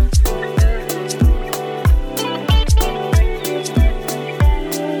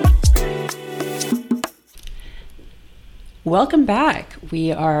 Welcome back.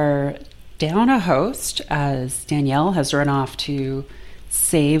 We are down a host as Danielle has run off to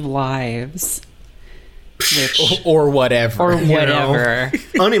save lives. Which, or whatever. or whatever.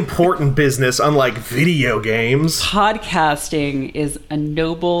 Unimportant business, unlike video games. Podcasting is a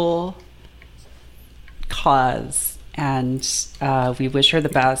noble cause, and we wish her the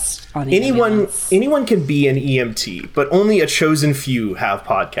best on the ambulance. Anyone can be an EMT, but only a chosen few have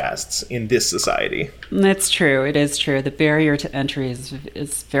podcasts in this society. That's true. It is true. The barrier to entry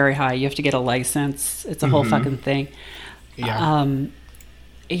is very high. You have to get a license. It's a whole fucking thing. Yeah.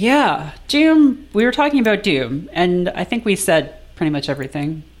 Yeah, Doom. We were talking about Doom, and I think we said pretty much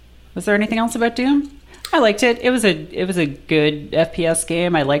everything. Was there anything else about Doom? I liked it. It was a good FPS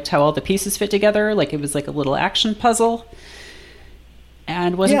game. I liked how all the pieces fit together. Like, it was like a little action puzzle,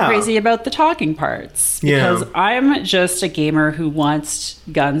 and wasn't crazy about the talking parts because I'm just a gamer who wants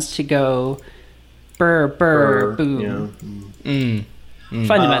guns to go burr burr boom. Yeah.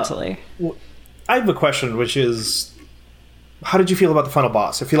 Fundamentally, I have a question, which is, how did you feel about the final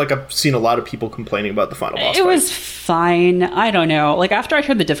boss? I feel like I've seen a lot of people complaining about the final boss. It was fine. I don't know. Like, after I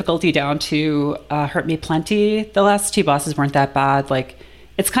turned the difficulty down to hurt me plenty, the last two bosses weren't that bad. Like,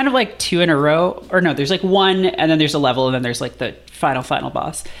 it's kind of like two in a row. Or no, there's like one, and then there's a level, and then there's like the final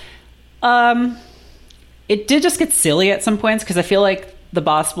boss. It did just get silly at some points, because I feel like the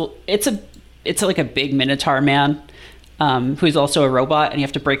boss will... It's like a big Minotaur man who's also a robot, and you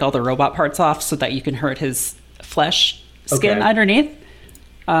have to break all the robot parts off so that you can hurt his flesh skin underneath.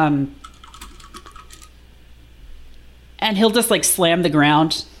 And he'll just like slam the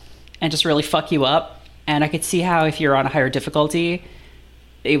ground and just really fuck you up. And I could see how if you're on a higher difficulty,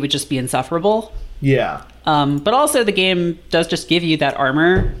 it would just be insufferable. Yeah. But also the game does just give you that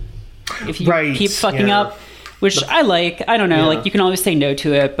armor if you keep fucking up, which I like. I don't know, like, you can always say no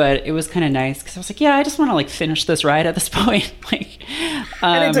to it, but it was kind of nice because I was like, yeah, I just want to like finish this ride at this point. Like,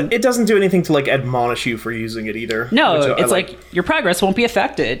 and it doesn't do anything to like admonish you for using it either. No, it's like your progress won't be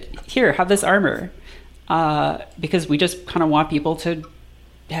affected. Here, have this armor, because we just kind of want people to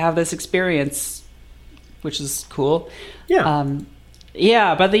have this experience, which is cool. Yeah.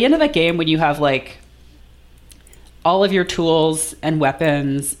 Yeah. By the end of that game, when you have like all of your tools and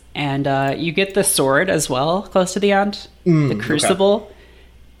weapons, and you get the sword as well close to the end, the Crucible,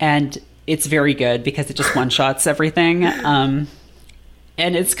 and it's very good because it just one-shots everything.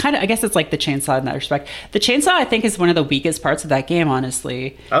 And it's kind of, I guess it's like the chainsaw in that respect. The chainsaw, I think, is one of the weakest parts of that game,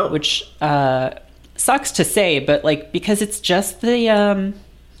 honestly, which sucks to say, but like, because it's just the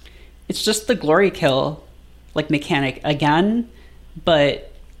glory kill like mechanic again,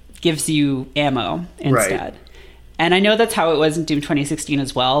 but gives you ammo instead. Right. And I know that's how it was in Doom 2016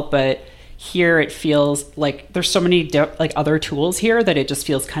 as well, but here it feels like there's so many like other tools here that it just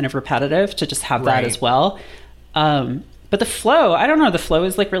feels kind of repetitive to just have that as well. But the flow, I don't know, the flow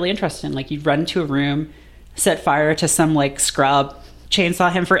is like really interesting. Like, you'd run into a room, set fire to some like scrub,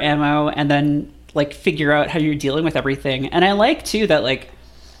 chainsaw him for ammo, and then like figure out how you're dealing with everything. And I like too that like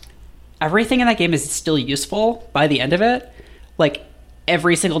everything in that game is still useful by the end of it. Like,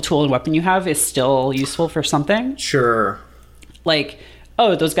 every single tool and weapon you have is still useful for something. Sure. Like,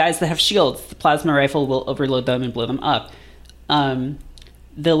 oh, those guys that have shields, the plasma rifle will overload them and blow them up.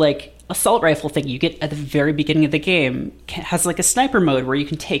 The like assault rifle thing you get at the very beginning of the game has like a sniper mode where you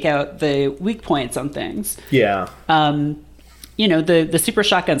can take out the weak points on things. Yeah. You know, the super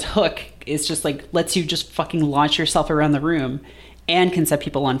shotgun's hook is just like lets you just fucking launch yourself around the room and can set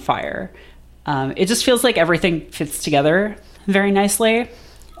people on fire. It just feels like everything fits together very nicely.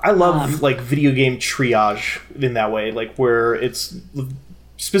 I love like video game triage in that way, like where it's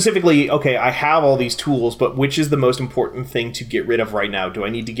specifically, okay, I have all these tools, but which is the most important thing to get rid of right now? Do I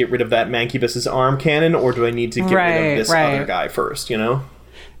need to get rid of that Mancubus's arm cannon, or do I need to get rid of this other guy first, you know?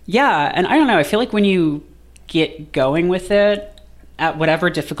 Yeah, and I don't know, I feel like when you get going with it at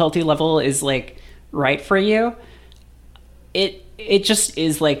whatever difficulty level is like right for you, it just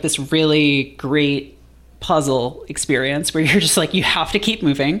is like this really great puzzle experience where you're just like, you have to keep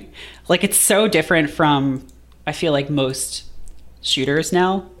moving. Like, it's so different from, I feel like, most shooters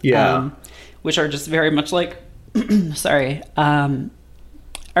now, which are just very much like are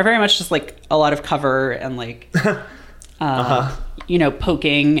very much just like a lot of cover and like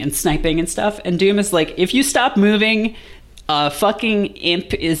poking and sniping and stuff. And Doom is like, if you stop moving, fucking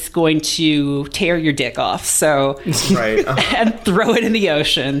imp is going to tear your dick off. So, right, and throw it in the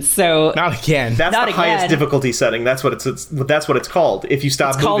ocean. So not again. That's not the again. highest difficulty setting. That's what it's called. If you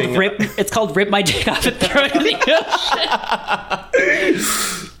stop moving, it's called rip my dick off and throw it in the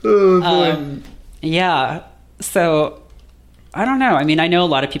ocean. Oh, boy. Yeah. So I don't know. I mean, I know a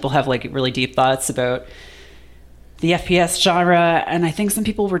lot of people have like really deep thoughts about the FPS genre, and I think some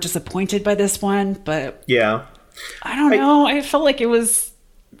people were disappointed by this one, but yeah. I don't know. I felt like it was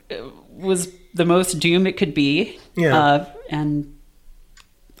the most Doom it could be. Yeah. And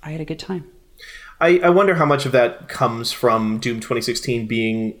I had a good time. I wonder how much of that comes from Doom 2016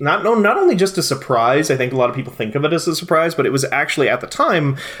 being not only just a surprise. I think a lot of people think of it as a surprise, but it was actually, at the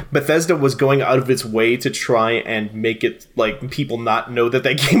time, Bethesda was going out of its way to try and make it like people not know that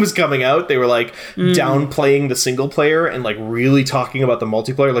game was coming out. They were like downplaying the single player and like really talking about the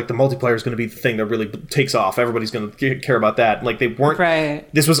multiplayer. Like the multiplayer is going to be the thing that really takes off. Everybody's going to care about that. Like they weren't.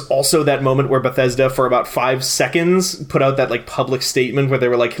 Right. This was also that moment where Bethesda, for about 5 seconds, put out that like public statement where they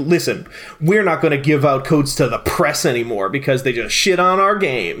were like, "Listen, we're not going to give out codes to the press anymore because they just shit on our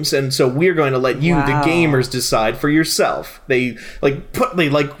games, and so we're going to let you, the gamers, decide for yourself." They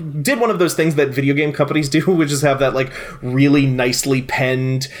did one of those things that video game companies do, which is have that like really nicely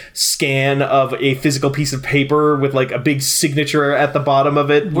penned scan of a physical piece of paper with like a big signature at the bottom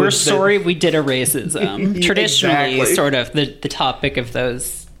of it. We're sorry we did a racism. Traditionally, Exactly. sort of the topic of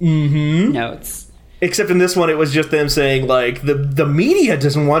those notes. Except in this one, it was just them saying, like, the media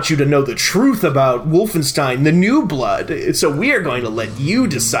doesn't want you to know the truth about Wolfenstein, the New Blood, so we are going to let you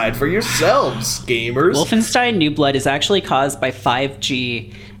decide for yourselves, gamers. Wolfenstein New Blood is actually caused by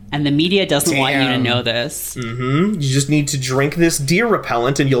 5G, and the media doesn't want you to Damn. know this. You just need to drink this deer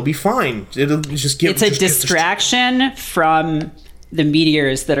repellent and you'll be fine. It'll just give... It's a distraction from the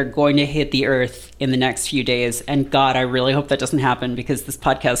meteors that are going to hit the Earth in the next few days. And God, I really hope that doesn't happen, because this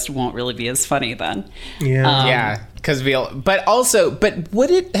podcast won't really be as funny then. Yeah. Yeah, because but would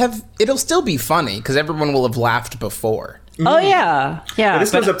it have? It'll still be funny because everyone will have laughed before. Oh yeah.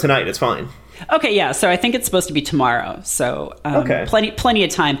 This goes up tonight. It's fine. Okay, yeah. So I think it's supposed to be tomorrow. So Okay. plenty of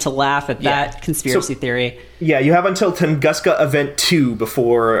time to laugh at that conspiracy theory. Yeah, you have until Tunguska Event 2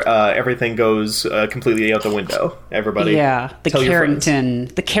 before everything goes completely out the window. Everybody, Yeah, tell your friends.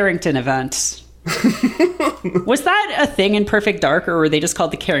 the Carrington event. Was that a thing in Perfect Dark, or were they just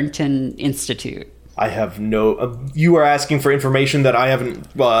called the Carrington Institute? I have no... you are asking for information that I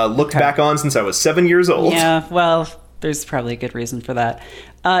haven't looked back on since I was 7 years old. Yeah, well, there's probably a good reason for that.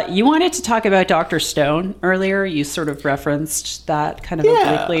 You wanted to talk about Dr. Stone earlier. You sort of referenced that kind of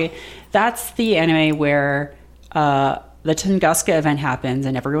obliquely. That's the anime where the Tunguska event happens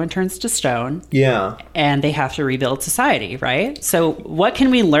and everyone turns to stone. Yeah. And they have to rebuild society, right? So what can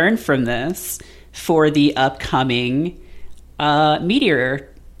we learn from this for the upcoming meteor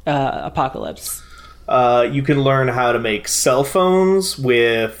apocalypse? You can learn how to make cell phones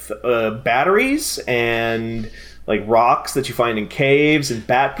with batteries and like rocks that you find in caves, and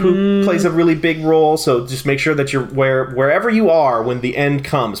bat poop plays a really big role. So just make sure that you're wherever you are when the end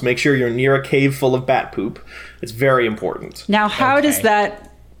comes, make sure you're near a cave full of bat poop. It's very important. Now, how does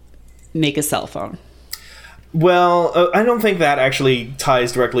that make a cell phone? Well, I don't think that actually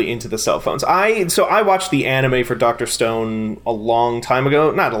ties directly into the cell phones. I watched the anime for Dr. Stone a long time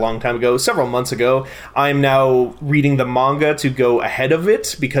ago. Not a long time ago, several months ago. I'm now reading the manga to go ahead of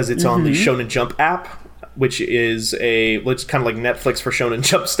it because it's on the Shonen Jump app, which is kind of like Netflix for Shonen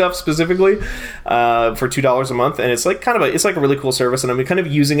Jump stuff specifically, for $2 a month, and it's like it's like a really cool service, and I'm kind of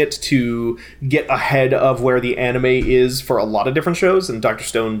using it to get ahead of where the anime is for a lot of different shows, and Dr.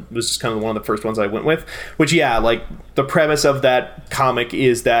 Stone was just kind of one of the first ones I went with. Which, yeah, like the premise of that comic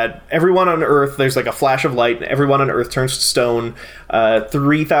is that everyone on Earth, there's like a flash of light, and everyone on Earth turns to stone.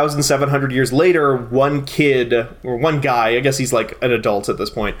 3,700 years later, one kid or one guy, I guess he's like an adult at this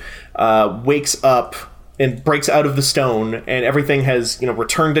point, wakes up and breaks out of the stone, and everything has,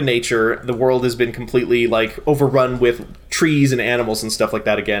 returned to nature. The world has been completely like overrun with trees and animals and stuff like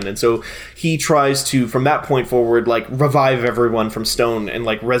that again. And so he tries to, from that point forward, like revive everyone from stone and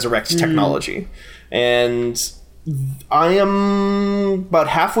like resurrect technology. And I am about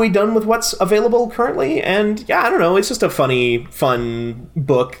halfway done with what's available currently, and yeah, I don't know, it's just a fun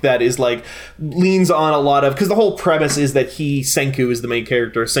book that is like leans on a lot of, because the whole premise is that Senku is the main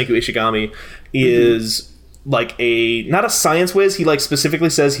character. Senku Ishigami is like not a science whiz. He like specifically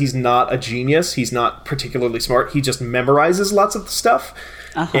says he's not a genius, he's not particularly smart, he just memorizes lots of stuff.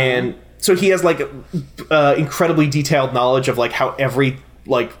 And so he has like incredibly detailed knowledge of like how every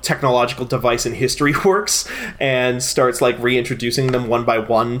like technological device in history works, and starts like reintroducing them one by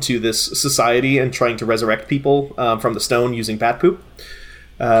one to this society and trying to resurrect people from the stone using bat poop.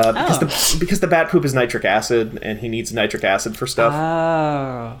 Because the bat poop is nitric acid, and he needs nitric acid for stuff.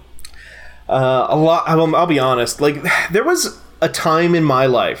 A lot. I'll be honest. Like, there was a time in my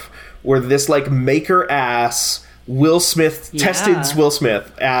life where this like maker ass Will Smith tested Will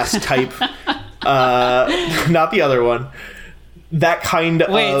Smith ass type, not the other one. That kind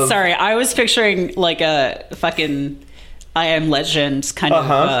of... Wait, sorry. I was picturing like a fucking I Am Legend kind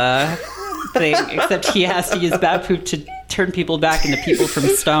of thing, except he has to use bat poop to turn people back into people from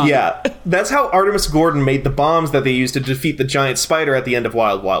stone. Yeah, that's how Artemis Gordon made the bombs that they used to defeat the giant spider at the end of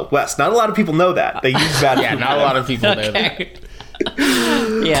Wild Wild West. Not a lot of people know that. They use bat poop. Yeah, not a lot of people know that.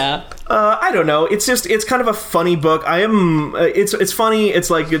 Yeah. I don't know. It's kind of a funny book. It's funny. It's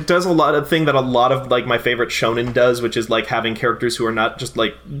like, it does a lot of thing that a lot of like my favorite shonen does, which is like having characters who are not just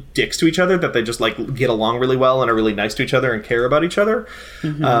like dicks to each other, that they just like get along really well and are really nice to each other and care about each other.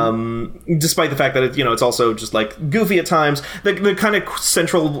 Despite the fact that it's also just like goofy at times. The kind of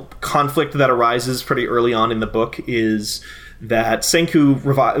central conflict that arises pretty early on in the book is that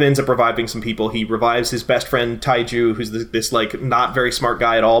Senku ends up reviving some people. He revives his best friend Taiju, who's this like not very smart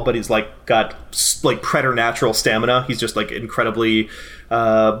guy at all, but he's like got like preternatural stamina. He's just like incredibly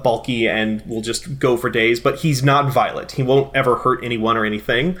bulky and will just go for days. But he's not violent. He won't ever hurt anyone or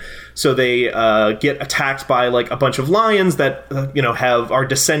anything. So they get attacked by like a bunch of lions that are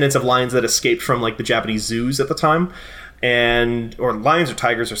descendants of lions that escaped from like the Japanese zoos at the time. Or lions or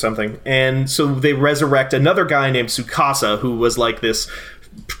tigers or something. And so they resurrect another guy named Tsukasa, who was like this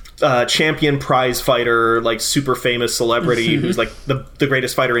champion prize fighter, like super famous celebrity who's like the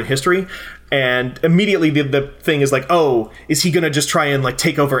greatest fighter in history. And immediately the thing is like, oh, is he going to just try and like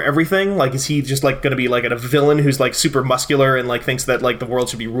take over everything? Like, is he just like going to be like a villain who's like super muscular and like thinks that like the world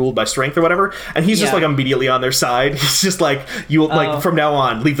should be ruled by strength or whatever? And he's just like immediately on their side. He's just like, like from now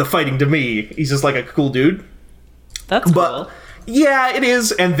on, leave the fighting to me. He's just like a cool dude. That's cool. Yeah, it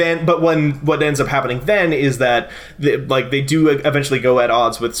is. And then, but what ends up happening then is that they do eventually go at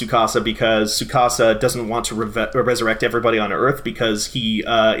odds with Tsukasa, because Tsukasa doesn't want to resurrect everybody on Earth, because he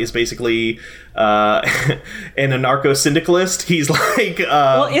is basically an anarcho-syndicalist. He's like...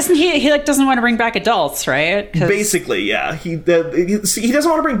 well, isn't he like doesn't want to bring back adults, right? Basically, yeah. He doesn't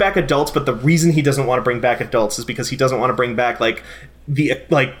want to bring back adults, but the reason he doesn't want to bring back adults is because he doesn't want to bring back like the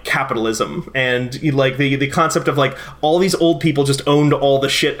like capitalism and like the concept of like all these old people just owned all the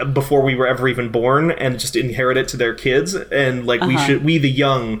shit before we were ever even born and just inherit it to their kids, and like we the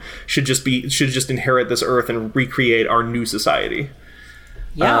young should just inherit this earth and recreate our new society.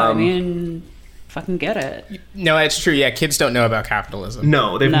 Yeah, I mean, fucking get it. No, it's true. Yeah, kids don't know about capitalism.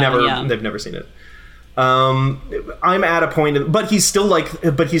 No, they've never seen it. I'm at a point, but he's still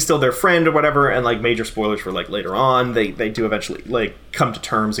their friend or whatever, and like major spoilers for like later on, they do eventually like come to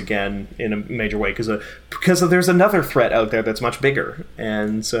terms again in a major way because there's another threat out there that's much bigger,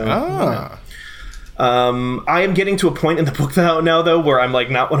 and so I am getting to a point in the book now though where I'm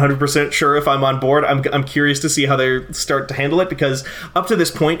like not 100% sure if I'm on board. I'm curious to see how they start to handle it, because up to this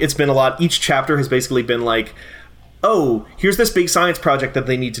point it's been a lot. Each chapter has basically been like, oh, here's this big science project that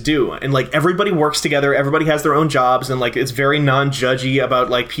they need to do. And like everybody works together, everybody has their own jobs, and like it's very non-judgy about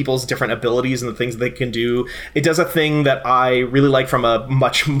like people's different abilities and the things they can do. It does a thing that I really like from a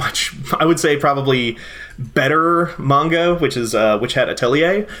much, I would say probably better manga, which is Witch Hat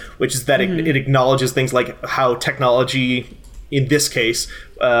Atelier, which is that it acknowledges things like how technology, in this case,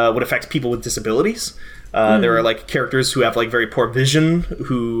 would affect people with disabilities. There are like characters who have like very poor vision,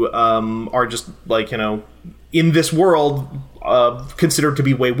 who are just like, in this world considered to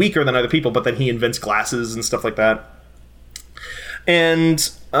be way weaker than other people, but then he invents glasses and stuff like that. And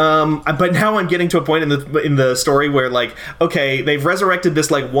but now I'm getting to a point in the story where like, okay, they've resurrected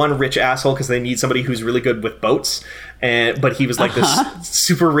this like one rich asshole because they need somebody who's really good with boats, but he was like this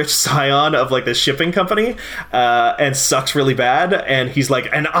super rich scion of like this shipping company, and sucks really bad, and he's like,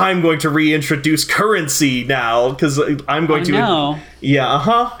 and I'm going to reintroduce currency now because I'm going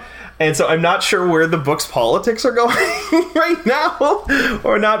And so I'm not sure where the book's politics are going right now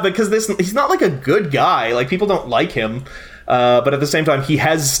or not, because he's not like a good guy. Like, people don't like him. But at the same time, he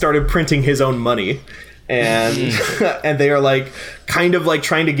has started printing his own money. And and they are like kind of like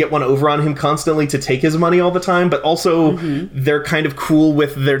trying to get one over on him constantly to take his money all the time, but also they're kind of cool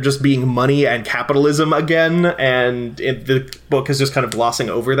with there just being money and capitalism again, and the book is just kind of glossing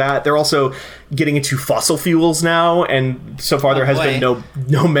over that. They're also getting into fossil fuels now, and so far there has been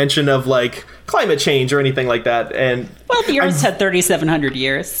no mention of like climate change or anything like that. And well, the Earth's had 3,700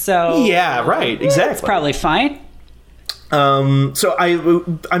 years, so yeah, right, exactly. It's probably fine. So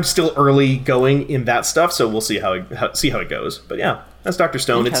I'm still early going in that stuff, so we'll see how it goes. But yeah, that's Dr.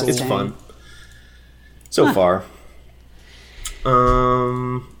 Stone. It's fun so far.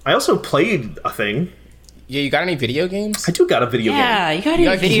 I also played a thing. Yeah, you got any video games? I do got a video game. Yeah, you got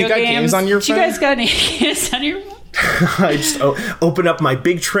any video games on your phone? You guys got any games on your phone? I just open up my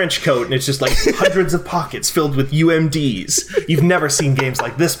big trench coat and it's just like hundreds of pockets filled with UMDs. You've never seen games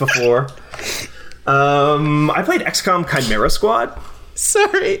like this before. I played XCOM Chimera Squad.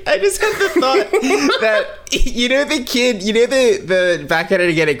 Sorry, I just had the thought that the kid, the back at it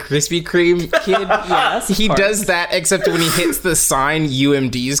again at Krispy Kreme kid. Yes, he does that except when he hits the sign,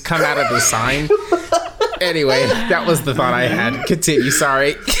 UMDs come out of the sign. Anyway, that was the thought I had. Continue.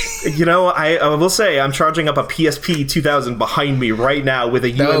 Sorry. I will say I'm charging up a PSP 2000 behind me right now with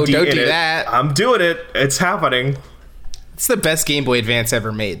a UMD don't in it. do that. I'm doing it. It's happening. It's the best Game Boy Advance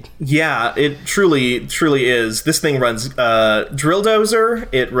ever made. Yeah, it truly is. This thing runs Drill Dozer.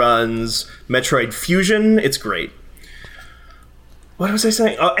 It runs Metroid Fusion. It's great. What was I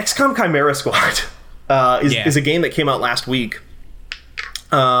saying? XCOM Chimera Squad is a game that came out last week.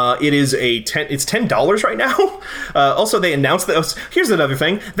 It is it's $10 right now. Also, they announced that. Here's another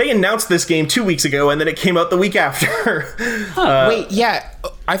thing: they announced this game 2 weeks ago, and then it came out the week after. Wait, yeah,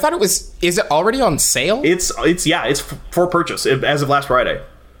 I thought it was. Is it already on sale? It's for purchase as of last Friday.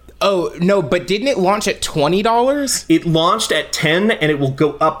 Oh no, but didn't it launch at $20? It launched at 10, and it will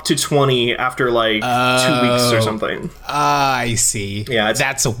go up to 20 after 2 weeks or something. I see. Yeah,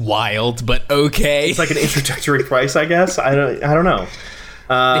 that's wild, but okay. It's like an introductory price, I guess. I don't know.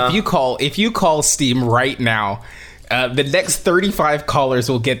 If you call Steam right now, the next 35 callers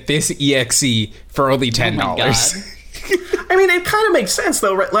will get this EXE for only $10. Oh my God. I mean, it kind of makes sense,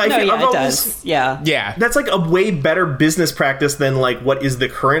 though, right? Like, it does. Yeah. That's like a way better business practice than what is the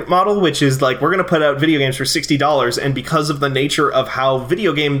current model, which is we're going to put out video games for $60, and because of the nature of how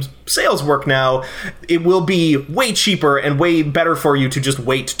video game sales work now, it will be way cheaper and way better for you to just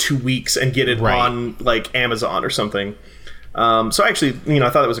wait 2 weeks and get it on Amazon or something. So actually, I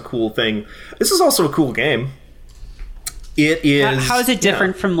thought that was a cool thing. This is also a cool game. It is. How is it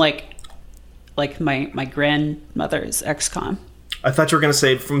different from my grandmother's XCOM? I thought you were going to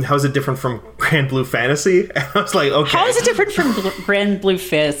say how is it different from Grand Blue Fantasy? I was like, okay. How is it different from Grand Blue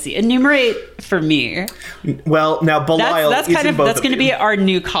Fantasy? Enumerate for me. Well, now Belial that's going to be our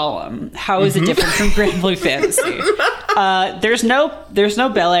new column. How is it different from Grand Blue Fantasy? There's no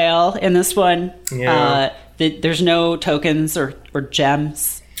Belial in this one. Yeah. There's no tokens or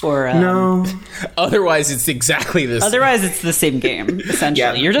gems or no. Otherwise, it's exactly the same. Otherwise, it's the same game. Essentially,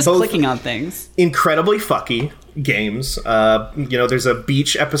 Yeah, you're just clicking on things. Incredibly fucky games. There's a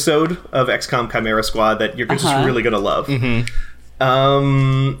beach episode of XCOM Chimera Squad that you're just really gonna love.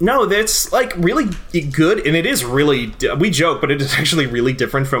 No, that's really good, and it is really. We joke, but it is actually really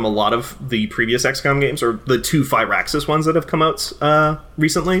different from a lot of the previous XCOM games or the 2 Firaxis ones that have come out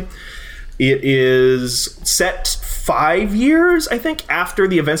recently. It is set 5 years, I think, after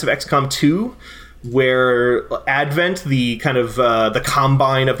the events of XCOM 2, where Advent, the kind of the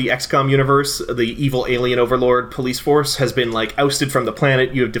combine of the XCOM universe, the evil alien overlord police force, has been ousted from the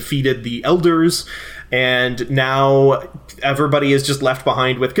planet. You have defeated the Elders, and now everybody is just left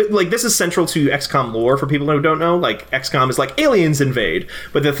behind with this is central to XCOM lore for people who don't know. XCOM is aliens invade,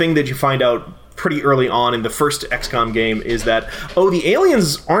 but the thing that you find out pretty early on in the first XCOM game is that the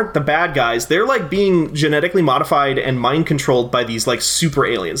aliens aren't the bad guys. They're being genetically modified and mind controlled by these super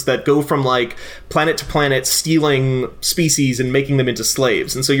aliens that go from planet to planet stealing species and making them into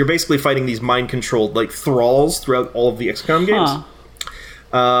slaves. And so you're basically fighting these mind controlled thralls throughout all of the XCOM games.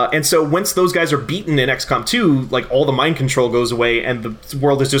 And so once those guys are beaten in XCOM 2, all the mind control goes away, and the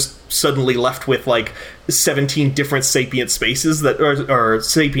world is just suddenly left with 17 different sapient spaces that are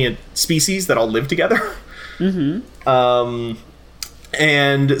sapient species that all live together. And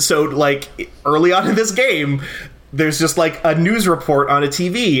so early on in this game, there's just a news report on a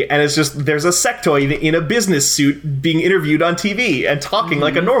TV, and it's just there's a sectoid in a business suit being interviewed on TV and talking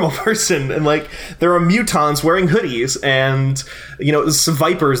like a normal person, and there are mutons wearing hoodies, and some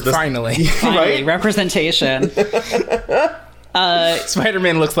vipers. Finally, right? Representation.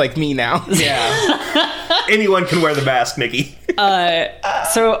 Spider-Man looks like me now. Yeah. Anyone can wear the mask, Nikki.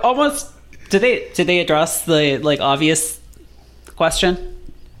 So almost did they address the obvious question?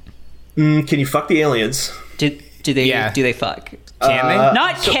 Can you fuck the aliens? Do they fuck? Can they?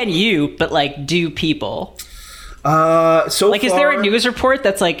 Not can you, but do people? Is there a news report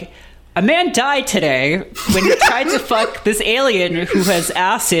that's a man died today when he tried to fuck this alien who has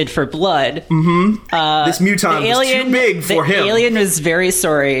acid for blood. This muton was too big for him. The alien was very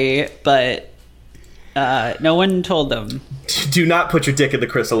sorry, but No one told them. Do not put your dick in the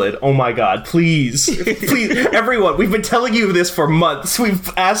chrysalid. Oh my god, please. Please, everyone, we've been telling you this for months. We've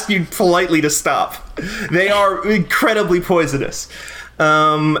asked you politely to stop. They are incredibly poisonous.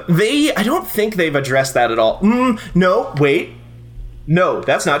 I don't think they've addressed that at all. No, wait. No,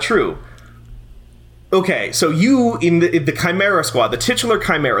 that's not true. Okay, so you in the Chimera Squad, the titular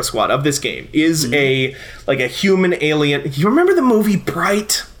Chimera Squad of this game is a human alien. You remember the movie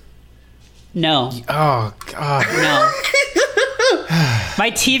Bright? No. Oh God. No. My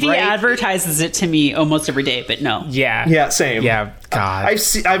TV advertises it to me almost every day, but no. Yeah, same. Yeah, God.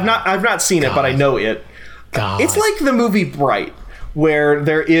 I've not seen it, but I know it. God. It's like the movie Bright, where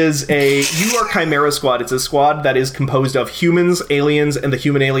there is you are Chimera Squad. It's a squad that is composed of humans, aliens, and the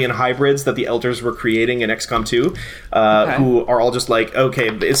human-alien hybrids that the Elders were creating in XCOM 2, who are all just like, okay,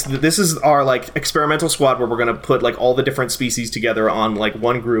 this is our like experimental squad where we're going to put like all the different species together on like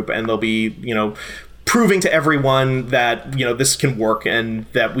one group, and they'll be, proving to everyone that, this can work and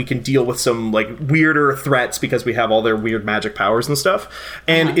that we can deal with some like weirder threats because we have all their weird magic powers and stuff.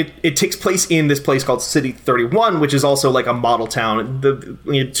 And it takes place in this place called City 31, which is also like a model town.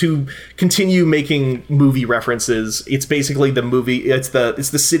 To continue making movie references, it's basically the movie. It's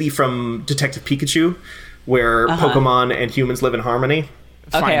the city from Detective Pikachu, where Pokemon and humans live in harmony.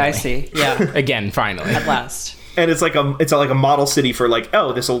 Okay, I see. Yeah. Again, finally. At last. And it's like a model city for like,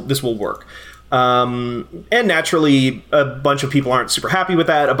 oh, this will work. And naturally, a bunch of people aren't super happy with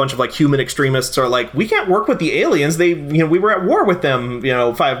that. A bunch of like human extremists are like, we can't work with the aliens. We were at war with them,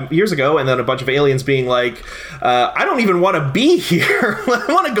 5 years ago. And then a bunch of aliens being like, I don't even want to be here. I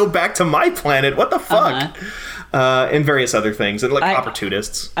want to go back to my planet. What the fuck? And various other things, and like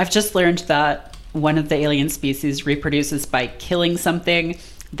opportunists. I've just learned that one of the alien species reproduces by killing something,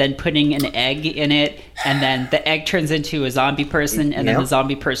 then putting an egg in it, and then the egg turns into a zombie person, and then the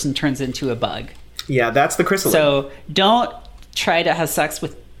zombie person turns into a bug. Yeah, that's the chrysalid. So don't try to have sex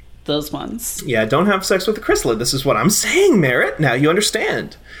with those ones. Yeah, don't have sex with the chrysalid. This is what I'm saying, Merritt. Now you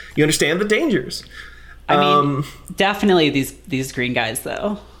understand. You understand the dangers. I mean, definitely these green guys,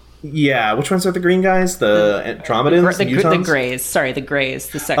 though. Yeah, which ones are the green guys? The Andromedans? The Greys. Sorry, the Greys.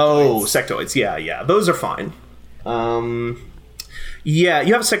 The sectoids. Oh, sectoids. Yeah. Those are fine. Yeah,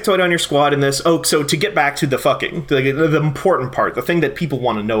 you have a sectoid on your squad in this. Oh, so to get back to the important part, the thing that people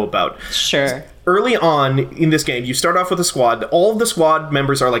want to know about. Sure. Early on in this game, you start off with a squad. All of the squad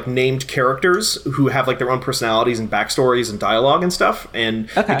members are like named characters who have like their own personalities and backstories and dialogue and stuff. And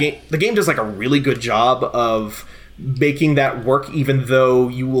the game does like a really good job of making that work, even though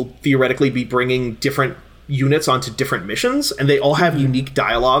you will theoretically be bringing different units onto different missions, and they all have unique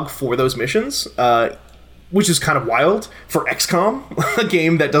dialogue for those missions. Which is kind of wild for XCOM, a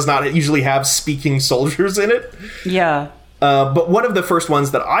game that does not usually have speaking soldiers in it. Yeah. But one of the first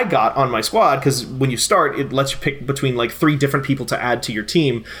ones that I got on my squad, because when you start, it lets you pick between like 3 different people to add to your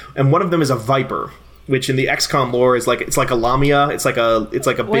team, and one of them is a Viper, which in the XCOM lore is like, it's like a Lamia. It's like a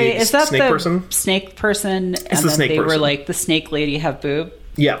big is that snake the person. Snake person. It's the snake person. They were like the snake lady have boob.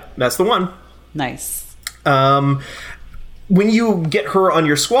 Yeah, that's the one. Nice. When you get her on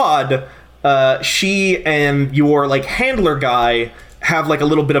your squad, she and your like handler guy have like a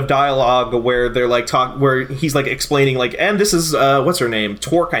little bit of dialogue where they're like where he's like explaining like, and this is what's her name?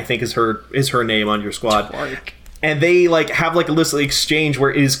 Torque, I think is her name on your squad. Torque. And they like have like a little exchange where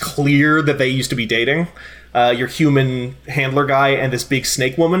it is clear that they used to be dating, your human handler guy and this big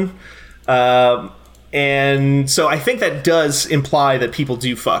snake woman. And so I think that does imply that people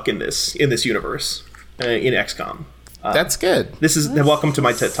do fuck in this universe, in XCOM. That's good. Welcome to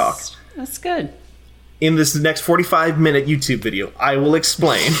my TED Talk. That's good. In this next 45-minute YouTube video, I will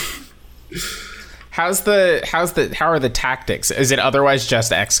explain. How are the tactics? Is it otherwise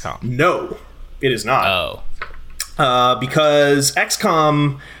just XCOM? No, it is not. Oh. Because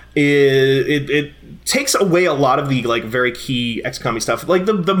XCOM it takes away a lot of the like very key XCOM-y stuff. Like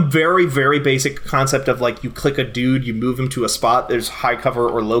the very, very basic concept of like you click a dude, you move him to a spot, there's high cover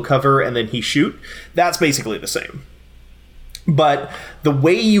or low cover, and then he shoot. That's basically the same. But the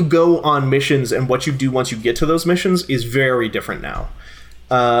way you go on missions and what you do once you get to those missions is very different now.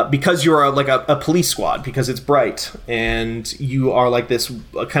 Because you're a police squad, because it's Bright, and you are like this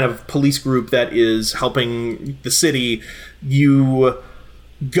kind of police group that is helping the city. You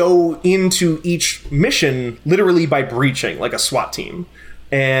go into each mission literally by breaching, like a SWAT team.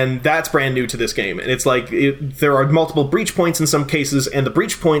 And that's brand new to this game. And it's like there are multiple breach points in some cases, and the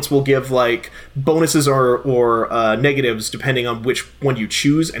breach points will give like bonuses or negatives depending on which one you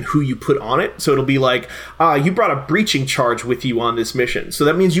choose and who you put on it. So it'll be like, you brought a breaching charge with you on this mission. So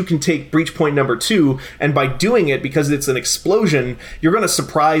that means you can take breach point number 2, and by doing it, because it's an explosion, you're going to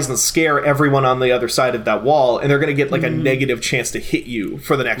surprise and scare everyone on the other side of that wall, and they're going to get like a negative chance to hit you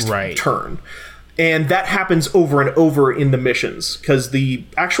for the next turn. And that happens over and over in the missions, because the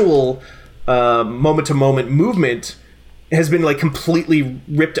actual moment-to-moment movement has been like completely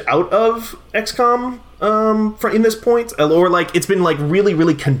ripped out of XCOM in this point, or like it's been like really,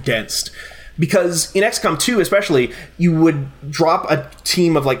 really condensed. Because in XCOM 2 especially, you would drop a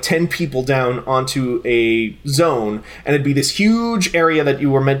team of like 10 people down onto a zone, and it'd be this huge area that you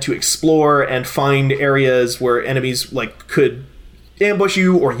were meant to explore and find areas where enemies like could ambush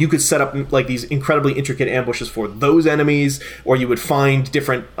you, or you could set up like these incredibly intricate ambushes for those enemies, or you would find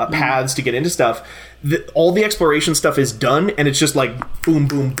different paths to get into stuff. All the exploration stuff is done, and it's just like boom,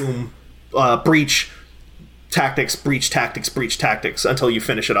 boom, boom, breach tactics, breach tactics, breach tactics until you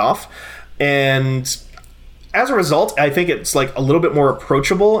finish it off. And as a result, I think it's like a little bit more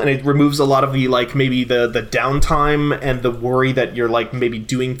approachable, and it removes a lot of the like maybe the downtime and the worry that you're like maybe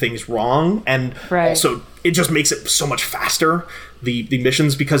doing things wrong, and also it just makes it so much faster. The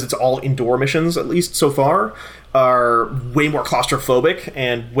missions, because it's all indoor missions, at least so far, are way more claustrophobic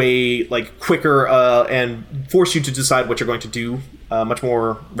and way like quicker and force you to decide what you're going to do much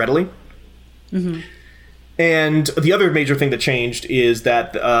more readily. And the other major thing that changed is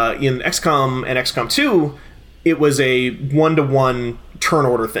that in XCOM and XCOM 2, it was a 1-to-1 turn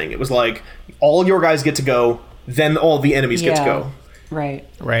order thing. It was like all your guys get to go, then all the enemies get to go.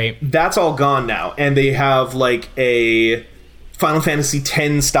 Right. That's all gone now, and they have like a Final Fantasy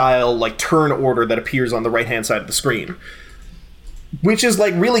X style like turn order that appears on the right-hand side of the screen, which is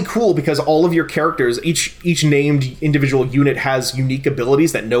like really cool because all of your characters, each named individual unit has unique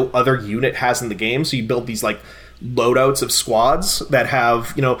abilities that no other unit has in the game. So you build these like loadouts of squads that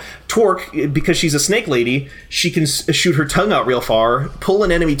have, you know, Torque, because she's a snake lady, she can shoot her tongue out real far, pull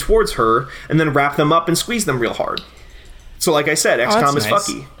an enemy towards her, and then wrap them up and squeeze them real hard. So like I said, XCOM is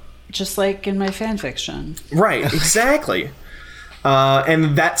fucky. Just like in my fan fiction. Right, exactly.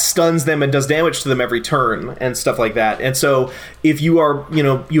 And that stuns them and does damage to them every turn and stuff like that. And so if you are, you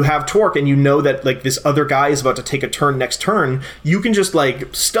know, you have Torque and you know that like this other guy is about to take a turn next turn, you can just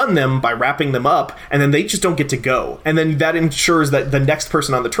like stun them by wrapping them up, and then they just don't get to go. And then that ensures that the next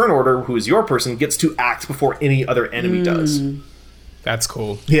person on the turn order, who is your person, gets to act before any other enemy does. That's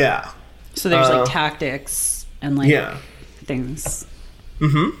cool. Yeah. So there's like tactics and like things.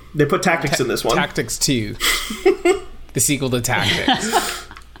 They put tactics in this one. Tactics 2. The sequel to Tactics.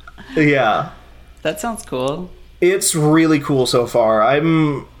 Yeah. That sounds cool. It's really cool so far.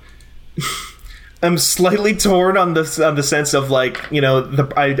 I'm slightly torn on the sense of like, you know,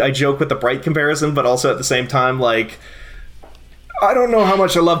 I joke with the Bright comparison, but also at the same time, like, I don't know how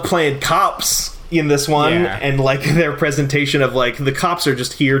much I love playing cops in this one, and like their presentation of like the cops are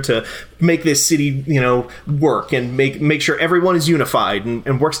just here to make this city, you know, work and make sure everyone is unified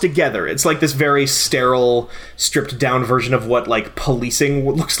and works together. It's like this very sterile, stripped down version of what like policing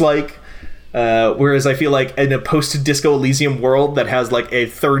looks like. Whereas I feel like in a post-Disco Elysium world that has like a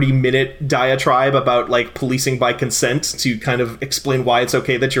 30-minute diatribe about like policing by consent to kind of explain why it's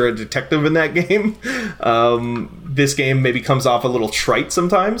okay that you're a detective in that game, this game maybe comes off a little trite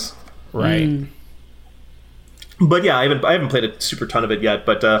sometimes. Right. But yeah, I haven't played a super ton of it yet,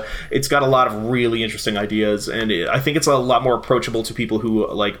 but it's got a lot of really interesting ideas, and I think it's a lot more approachable to people who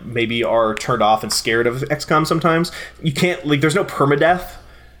like maybe are turned off and scared of XCOM sometimes. You can't, like, there's no permadeath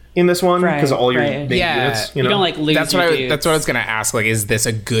in this one because all your main units, you know? You don't like lose that's your what dudes. that's what I was gonna ask. Like, is this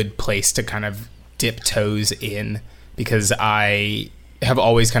a good place to kind of dip toes in? Because I have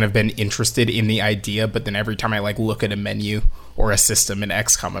always kind of been interested in the idea, but then every time I like look at a menu or a system in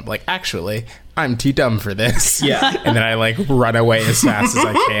XCOM, I'm like, actually, I'm too dumb for this. Yeah. And then I like run away as fast as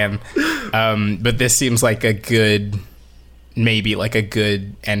I can. But this seems like a good, maybe like a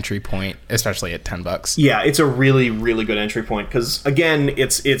good entry point, especially at $10. Yeah, it's a really, really good entry point because again,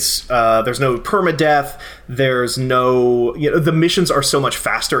 it's there's no permadeath. There's no, you know, the missions are so much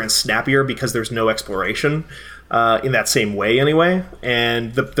faster and snappier because there's no exploration. In that same way anyway,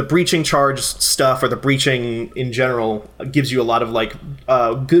 and the breaching charge stuff, or the breaching in general, gives you a lot of like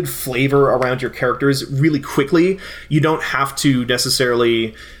good flavor around your characters really quickly. You don't have to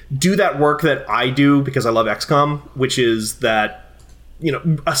necessarily do that work that I do because I love XCOM, which is that, you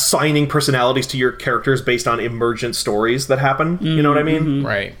know, assigning personalities to your characters based on emergent stories that happen. You know what I mean?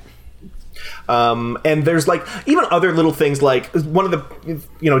 Right. And there's like even other little things, like one of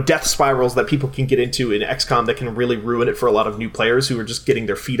the death spirals that people can get into in XCOM that can really ruin it for a lot of new players who are just getting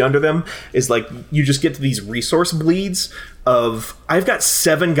their feet under them is like you just get to these resource bleeds of I've got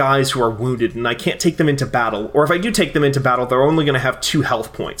 7 guys who are wounded and I can't take them into battle, or if I do take them into battle they're only going to have 2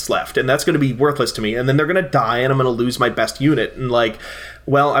 health points left and that's going to be worthless to me, and then they're going to die and I'm going to lose my best unit, and like,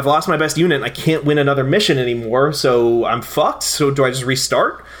 well, I've lost my best unit and I can't win another mission anymore, so I'm fucked. So do I just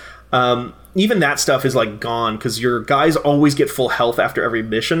restart? Even that stuff is like gone because your guys always get full health after every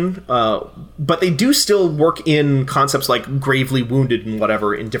mission, but they do still work in concepts like gravely wounded and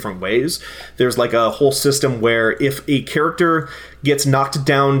whatever in different ways. There's like a whole system where if a character gets knocked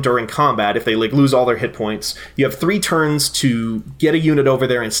down during combat, if they like lose all their hit points, you have 3 turns to get a unit over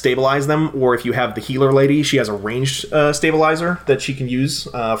there and stabilize them, or if you have the healer lady, she has a ranged stabilizer that she can use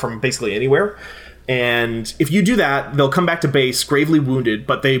from basically anywhere. And if you do that, they'll come back to base gravely wounded,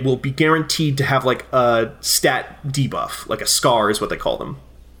 but they will be guaranteed to have like a stat debuff, like a scar is what they call them.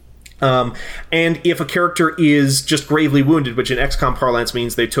 And if a character is just gravely wounded, which in XCOM parlance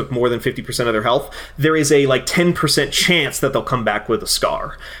means they took more than 50% of their health, there is a like 10% chance that they'll come back with a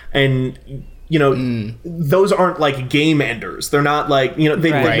scar. And those aren't like game enders. They're not like,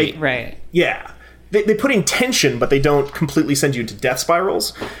 Right. Yeah. They put in tension, but they don't completely send you into death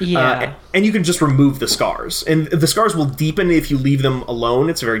spirals. Yeah. And you can just remove the scars. And the scars will deepen if you leave them alone.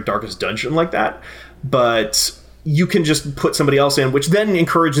 It's a very Darkest Dungeon like that. But you can just put somebody else in, which then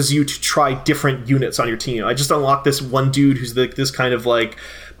encourages you to try different units on your team. I just unlocked this one dude who's this kind of like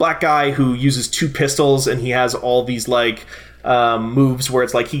black guy who uses 2 pistols, and he has all these like moves where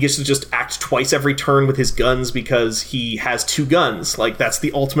it's like he gets to just act twice every turn with his guns because he has 2 guns. Like that's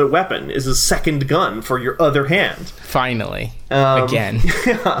the ultimate weapon, is a second gun for your other hand. Finally. Again.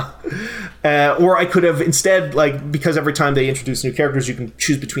 Yeah. Or I could have instead, like, because every time they introduce new characters you can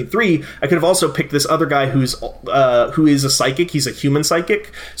choose between 3, I could have also picked this other guy who is a psychic. He's a human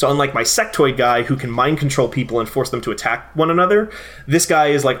psychic. So unlike my sectoid guy who can mind control people and force them to attack one another, this guy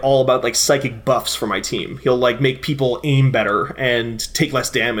is like all about like psychic buffs for my team. He'll like make people aim better and take less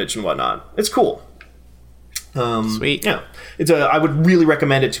damage and whatnot. It's cool. Sweet. Yeah. I would really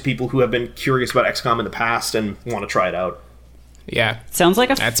recommend it to people who have been curious about XCOM in the past and want to try it out. Yeah. Sounds like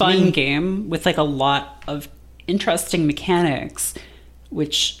a fun game with like a lot of interesting mechanics,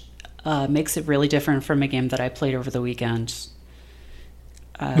 which makes it really different from a game that I played over the weekend.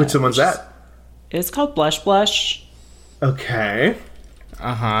 Which one's that? It's called Blush Blush. Okay.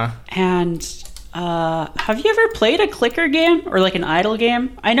 Uh-huh. And have you ever played a clicker game or like an idle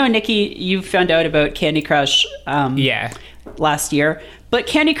game? I know, Nikki, you found out about Candy Crush last year, but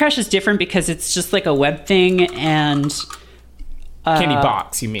Candy Crush is different because it's just like a web thing and... Candy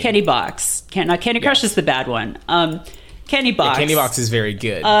Box, you mean? Candy Box. Candy Crush is the bad one. Candy Box. Yeah, Candy Box is very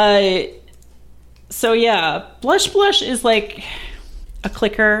good. So yeah, Blush Blush is like a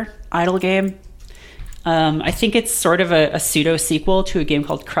clicker idle game. I think it's sort of a pseudo sequel to a game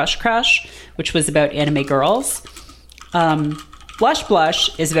called Crush Crush, which was about anime girls. Blush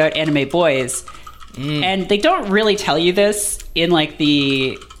Blush is about anime boys, and they don't really tell you this in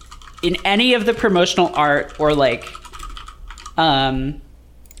any of the promotional art or like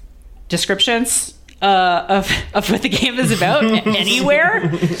descriptions of what the game is about anywhere.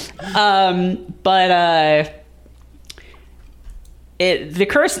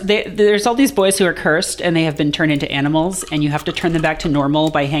 There's all these boys who are cursed and they have been turned into animals, and you have to turn them back to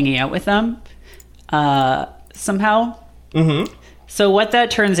normal by hanging out with them somehow. Mm-hmm. So what that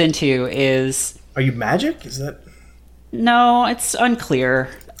turns into is... Are you magic? Is that... No, it's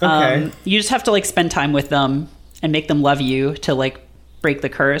unclear. Okay. You just have to like spend time with them and make them love you to like break the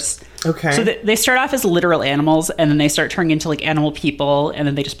curse. Okay. So they start off as literal animals, and then they start turning into like animal people, and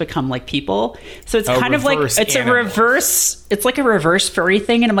then they just become like people. So it's kind of like it's a reverse. It's like a reverse furry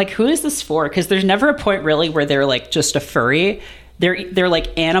thing, and I'm like, who is this for? Because there's never a point really where they're like just a furry. They're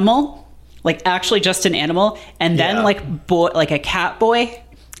like animal, like actually just an animal, and then like boy, like a cat boy.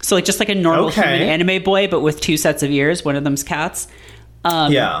 So like just like a normal human anime boy, but with 2 sets of ears. One of them's cats.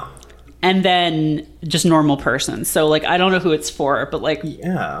 And then just normal person. So, like, I don't know who it's for, but, like...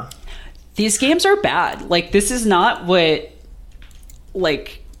 Yeah. These games are bad. Like, this is not what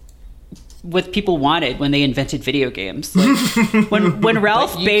people wanted when they invented video games. Like, when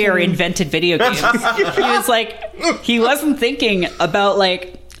Ralph Baer invented video games, he was like... He wasn't thinking about,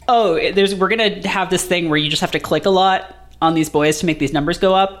 like, oh, we're going to have this thing where you just have to click a lot on these boys to make these numbers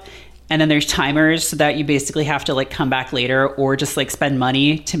go up. And then there's timers so that you basically have to like come back later or just like spend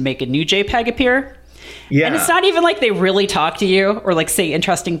money to make a new JPEG appear. Yeah. And it's not even like they really talk to you or like say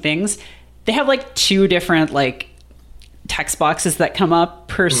interesting things. They have like 2 different like text boxes that come up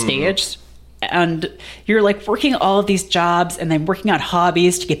per stage. and you're like working all of these jobs and then working on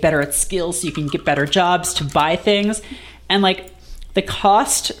hobbies to get better at skills so you can get better jobs to buy things. And like the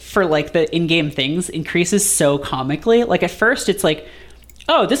cost for like the in-game things increases so comically. Like at first it's like,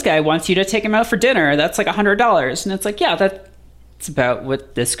 oh, this guy wants you to take him out for dinner. That's like $100. And it's like, yeah, that's about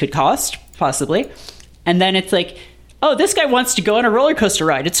what this could cost, possibly. And then it's like, oh, this guy wants to go on a roller coaster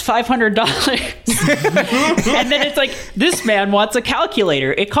ride. It's $500. And then it's like, this man wants a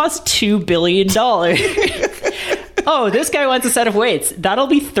calculator. It costs $2 billion. Oh, this guy wants a set of weights. That'll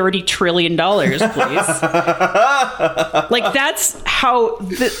be $30 trillion, please. Like, that's how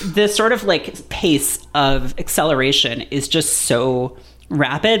the sort of like pace of acceleration is just so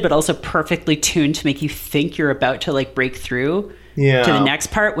rapid, but also perfectly tuned to make you think you're about to like break through to the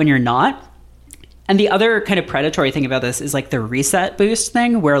next part when you're not. And the other kind of predatory thing about this is like the reset boost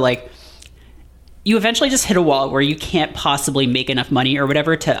thing, where like you eventually just hit a wall where you can't possibly make enough money or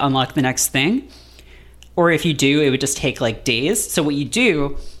whatever to unlock the next thing. Or if you do, it would just take like days. So what you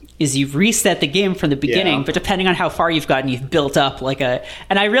do is you reset the game from the beginning, but depending on how far you've gotten, you've built up like a...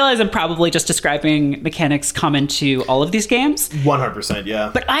 And I realize I'm probably just describing mechanics common to all of these games. 100%,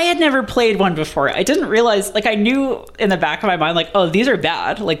 yeah. But I had never played one before. I didn't realize... Like, I knew in the back of my mind, like, oh, these are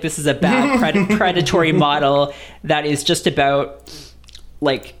bad. Like, this is a bad predatory model that is just about,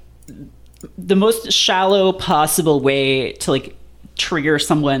 like, the most shallow possible way to, like, trigger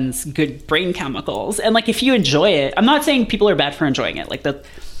someone's good brain chemicals. And, like, if you enjoy it... I'm not saying people are bad for enjoying it. Like,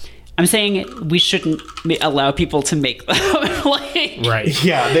 I'm saying we shouldn't allow people to make them. Like, right.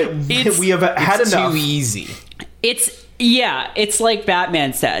 Yeah, we have had enough. Too easy. It's like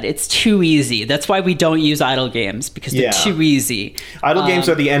Batman said, it's too easy. That's why we don't use idle games, because they're too easy. Idle games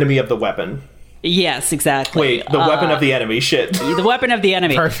are the enemy of the weapon. Yes, exactly. Wait, the weapon of the enemy. Shit. The weapon of the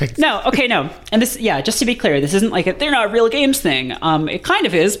enemy. Perfect. No, okay, no. And this, just to be clear, this isn't like they're not real games thing. It kind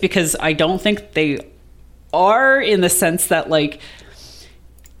of is, because I don't think they are, in the sense that, like,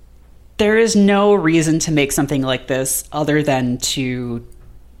 there is no reason to make something like this other than to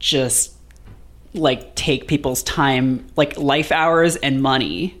just like take people's time, like life hours and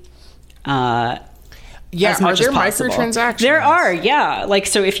money. Are there microtransactions? There are, yeah. Like,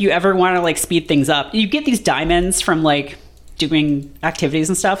 so if you ever want to like speed things up, you get these diamonds from like doing activities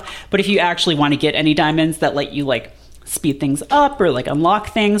and stuff. But if you actually want to get any diamonds that let you like speed things up or like unlock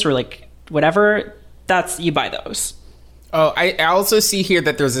things or like whatever, you buy those. Oh, I also see here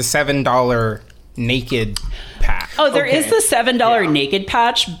that there's a $7 naked patch. Oh, there is the $7 naked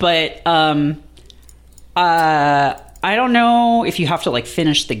patch, but I don't know if you have to like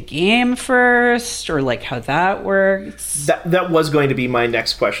finish the game first or like how that works. That was going to be my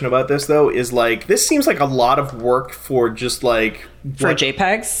next question about this, though, is like, this seems like a lot of work for just like... For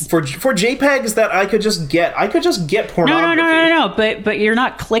JPEGs? For JPEGs that I could just get. I could just get pornography. No. But you're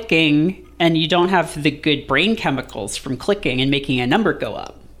not clicking, and you don't have the good brain chemicals from clicking and making a number go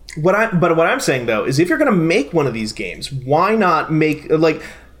up. What I'm saying, though, is if you're going to make one of these games, why not make, like...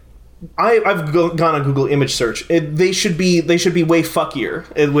 I've gone on Google image search. They should be way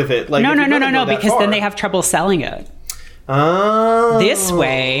fuckier with it. Like, no, because then they have trouble selling it. Oh. This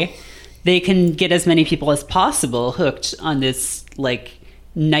way, they can get as many people as possible hooked on this like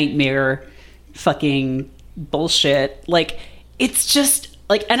nightmare fucking bullshit. Like, it's just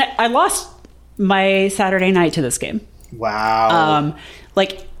like, and I lost my Saturday night to this game. Wow.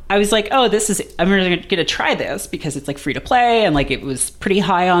 Like, I was like, oh, I'm really going to try this because it's like free to play. And like, it was pretty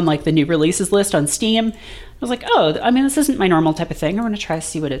high on like the new releases list on Steam. I was like, oh, I mean, this isn't my normal type of thing. I'm going to try to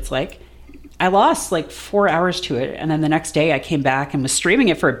see what it's like. I lost like 4 hours to it. And then the next day I came back and was streaming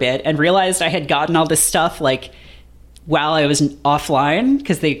it for a bit and realized I had gotten all this stuff like while I was offline,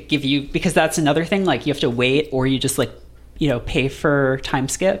 because that's another thing. Like, you have to wait, or you just like, pay for time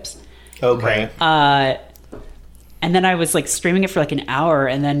skips. Okay. And then I was like streaming it for like an hour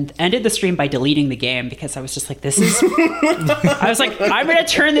and then ended the stream by deleting the game because I was just like, I was like, I'm going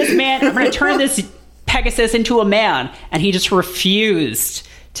to turn this Pegasus into a man. And he just refused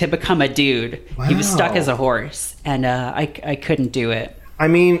to become a dude. Wow. He was stuck as a horse, and I couldn't do it. I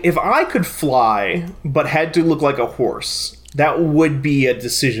mean, if I could fly but had to look like a horse, that would be a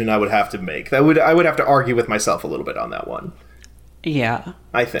decision I would have to make. I would have to argue with myself a little bit on that one. Yeah.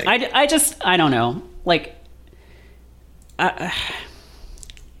 I think. I don't know. Like, I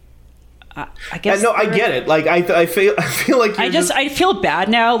guess. No, I get it. Like, I feel like I feel bad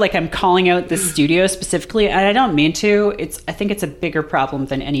now. Like, I'm calling out the studio specifically, and I don't mean to. I think it's a bigger problem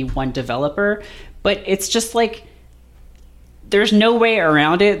than any one developer, but it's just like there's no way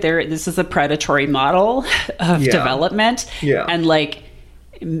around it. This is a predatory model of development, and like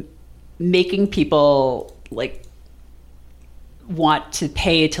making people like want to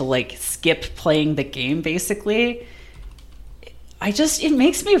pay to like skip playing the game, basically. It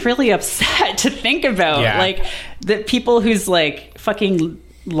makes me really upset to think about like the people whose like fucking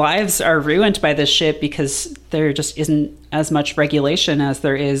lives are ruined by this shit because there just isn't as much regulation as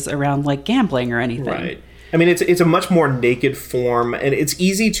there is around like gambling or anything. Right. I mean, it's a much more naked form, and it's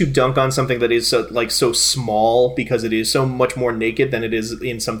easy to dunk on something that is so small because it is so much more naked than it is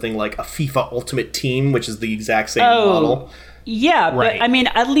in something like a FIFA Ultimate Team, which is the exact same model. Yeah, right. But I mean,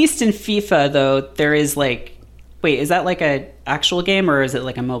 at least in FIFA, though, there is like... Wait, is that like an actual game or is it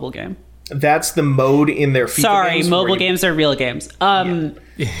like a mobile game? That's the mode in their FIFA games. Mobile games are real games. That's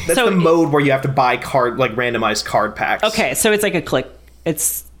the mode where you have to buy randomized card packs. Okay, so it's like a click.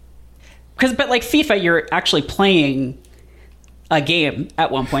 But like FIFA, you're actually playing a game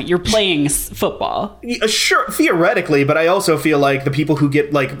at one point. You're playing football. Sure, theoretically, but I also feel like the people who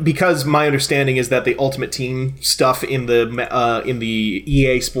get like, because my understanding is that the Ultimate Team stuff in the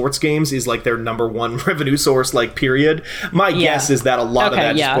EA Sports games is like their number one revenue source, like period. My guess is that a lot of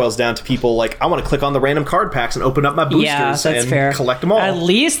that just boils down to people like, I want to click on the random card packs and open up my boosters and collect them all. At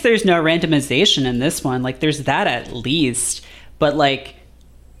least there's no randomization in this one. Like there's that at least, but like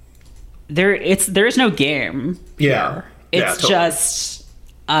there's no game. Yeah. It's totally. Just,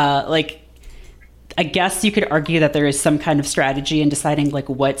 like, I guess you could argue that there is some kind of strategy in deciding, like,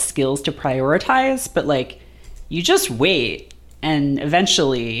 what skills to prioritize, but, like, you just wait, and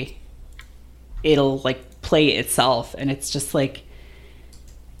eventually it'll, like, play itself, and it's just like,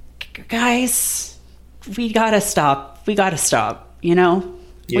 guys, we gotta stop, you know?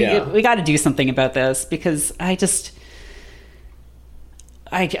 Yeah. We gotta do something about this, because I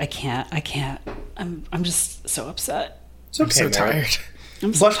can't. I'm just so upset. It's okay, I'm so tired.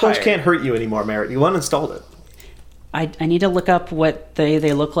 Blush can't hurt you anymore, Merritt. You uninstalled it. I need to look up what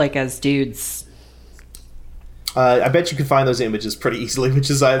they look like as dudes. I bet you can find those images pretty easily, which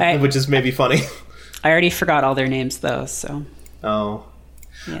is maybe funny. I already forgot all their names though, so. Oh.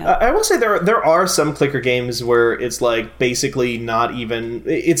 Yeah. I will say there are some clicker games where it's like basically not even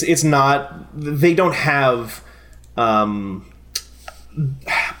they don't have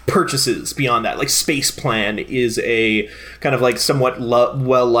purchases beyond that. Like Space Plan is a kind of like somewhat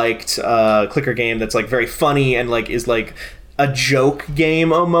well-liked clicker game that's like very funny and like is like a joke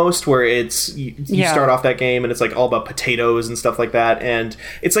game almost, where it's you start off that game and it's like all about potatoes and stuff like that, and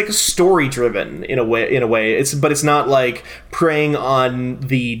it's like story driven in a way. It's not like preying on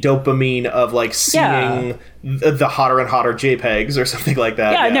the dopamine of like seeing the hotter and hotter JPEGs or something like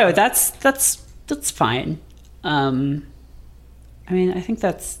that. No, that's fine. I mean, I think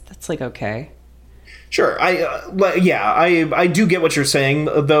that's like okay. Sure. I do get what you're saying,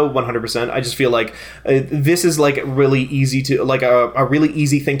 though, 100%. I just feel like this is like really easy to like a really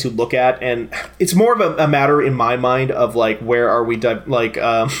easy thing to look at, and it's more of a matter in my mind of like where are we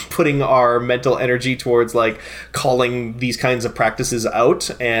putting our mental energy towards like calling these kinds of practices out,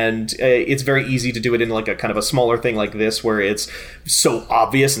 and it's very easy to do it in like a kind of a smaller thing like this where it's so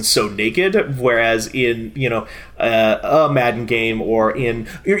obvious and so naked, whereas in a Madden game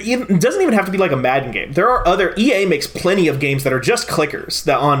it doesn't even have to be like a Madden game. There are other EA makes plenty of games that are just clickers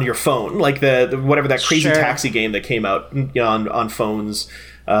that on your phone, like the whatever that crazy taxi game that came out on phones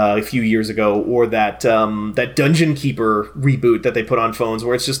a few years ago, or that Dungeon Keeper reboot that they put on phones,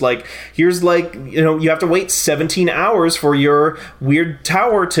 where it's just like, here's like you have to wait 17 hours for your weird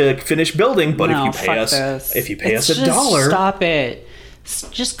tower to finish building, but if you pay us $1, stop it.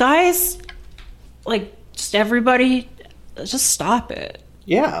 Just guys, like just everybody, just stop it.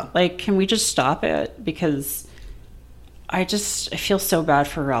 Yeah. Like, can we just stop it? Because I feel so bad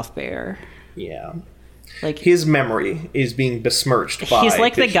for Ralph Baer. Yeah. Like his memory is being besmirched by he's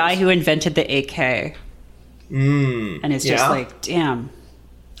like the guy who invented the AK. And it's just like, damn.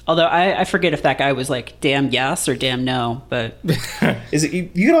 Although I forget if that guy was like damn yes or damn no, but is it you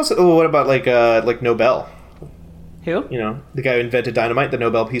can also what about like Nobel? Who? The guy who invented dynamite, the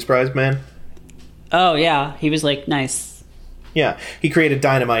Nobel Peace Prize man. Oh yeah, he was like nice. Yeah, he created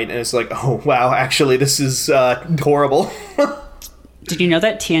dynamite, and it's like, oh wow, actually, this is horrible. Did you know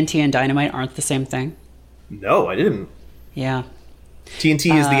that TNT and dynamite aren't the same thing? No, I didn't. Yeah.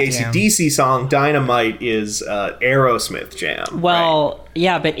 TNT is the AC/DC song. Dynamite is Aerosmith jam. Well,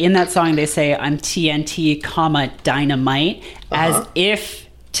 yeah, but in that song they say, I'm TNT, dynamite, as if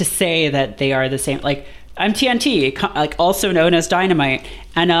to say that they are the same. Like, I'm TNT, like also known as dynamite.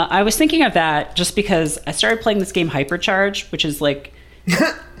 And I was thinking of that just because I started playing this game Hypercharge, which is like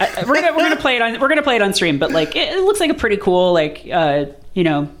we're gonna play it on stream, but like it looks like a pretty cool like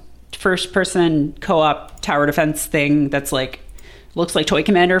first person co-op tower defense thing that's like looks like Toy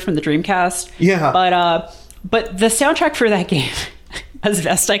Commander from the Dreamcast. Yeah. But But the soundtrack for that game, as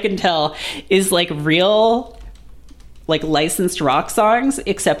best I can tell, is like real, like licensed rock songs,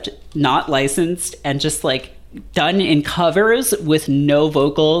 except not licensed and just like done in covers with no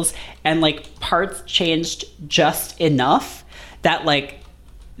vocals, and like parts changed just enough that like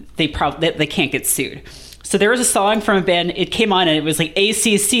they can't get sued. So there was a song from a band, it came on and it was like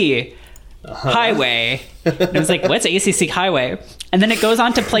ACC Highway. And I was like, what's ACC Highway? And then it goes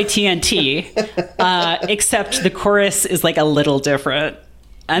on to play TNT, except the chorus is like a little different.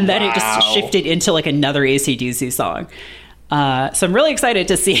 And then it just shifted into like another AC/DC song. So I'm really excited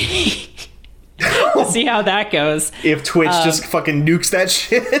to see how that goes. If Twitch just fucking nukes that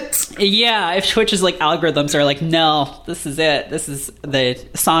shit. Yeah, if Twitch's like algorithms are like, no, this is it. This is the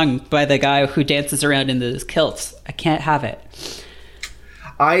song by the guy who dances around in the kilts. I can't have it.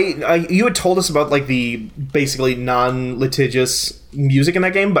 You had told us about like the basically non-litigious music in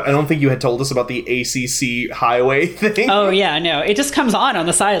that game, but I don't think you had told us about the ACC Highway thing. Oh yeah, no, it just comes on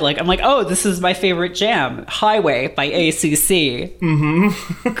the side. Like I'm like, oh, this is my favorite jam, Highway by ACC.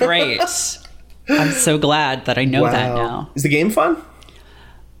 Mm-hmm. Great. I'm so glad that I know that now. Is the game fun?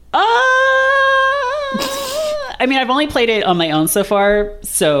 I mean, I've only played it on my own so far,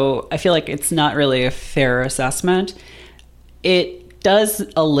 so I feel like it's not really a fair assessment. It does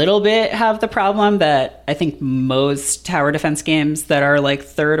a little bit have the problem that I think most tower defense games that are like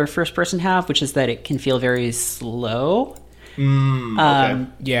third or first person have, which is that it can feel very slow. Okay.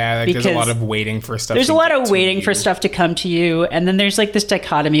 Yeah, like there's a lot of waiting for stuff. There's a lot of waiting for stuff to come to you, and then there's like this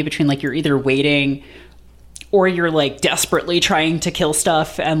dichotomy between like you're either waiting or you're like desperately trying to kill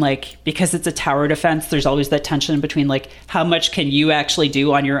stuff, and like because it's a tower defense, there's always that tension between like how much can you actually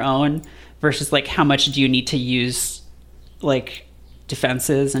do on your own versus like how much do you need to use like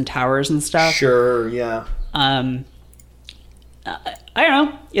defenses and towers and stuff. Sure, yeah. I don't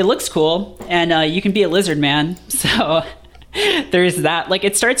know. It looks cool, and you can be a lizard man, so there's that. Like,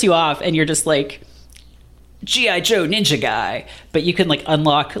 it starts you off, and you're just like G.I. Joe ninja guy, but you can like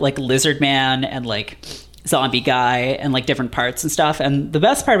unlock like lizard man and like zombie guy and like different parts and stuff. And the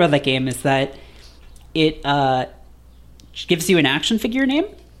best part about that game is that it gives you an action figure name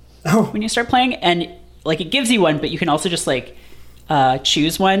when you start playing, and like it gives you one, but you can also just like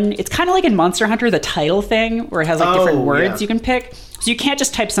choose one. It's kind of like in Monster Hunter, the title thing, where it has like different words you can pick. So you can't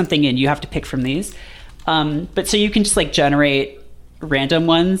just type something in, you have to pick from these. But so you can just like generate random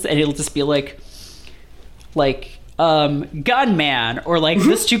ones, and it'll just be like Gunman, or like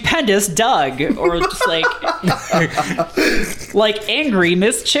the stupendous Doug, or just like angry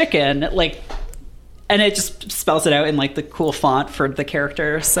Miss Chicken, like, and it just spells it out in like the cool font for the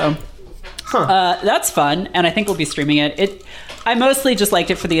character. So that's fun, and I think we'll be streaming it. I mostly just liked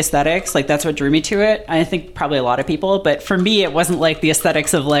it for the aesthetics. Like, that's what drew me to it. I think probably a lot of people, but for me, it wasn't like the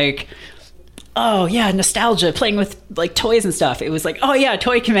aesthetics of like, oh yeah, nostalgia, playing with like toys and stuff. It was like, oh yeah,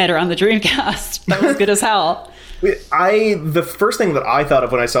 Toy Commander on the Dreamcast. That was good as hell. The first thing that I thought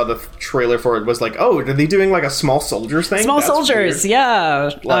of when I saw the trailer for it was like, oh, are they doing like a Small Soldiers thing? Small Soldiers, weird. Yeah.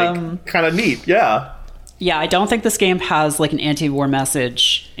 Like, kind of neat, yeah. Yeah, I don't think this game has like an anti-war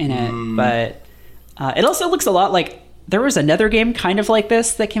message in it, but it also looks a lot like, there was another game kind of like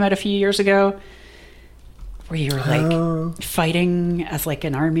this that came out a few years ago where you were like fighting as like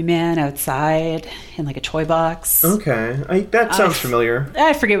an army man outside in like a toy box. Okay, that sounds familiar.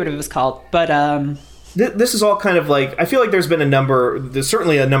 I forget what it was called, but this is all kind of like, I feel like there's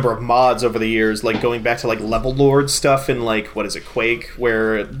certainly a number of mods over the years, like going back to like Level Lord stuff in like, what is it, Quake,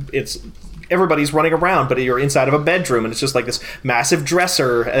 where it's everybody's running around, but you're inside of a bedroom, and it's just like this massive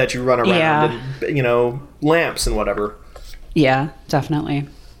dresser that you run around, and you know, lamps and whatever. Yeah, definitely.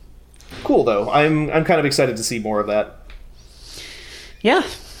 Cool though. I'm kind of excited to see more of that. Yeah.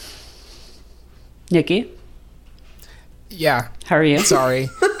 Nikki? Yeah. How are you? Sorry.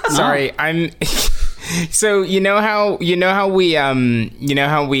 I'm so you know how we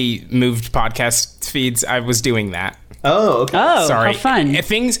moved podcast feeds? I was doing that. Oh, okay. Oh, sorry. How fun.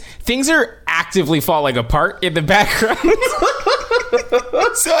 Things are actively falling apart in the background.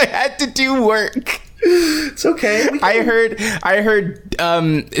 So I had to do work. It's okay. I heard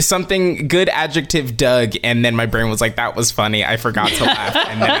something good adjective Doug, and then my brain was like, that was funny. I forgot to laugh,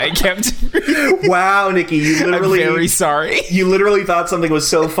 and then I kept Wow, Nikki, you literally I'm very sorry. You literally thought something was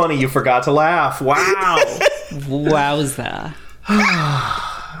so funny you forgot to laugh. Wow. Wowza.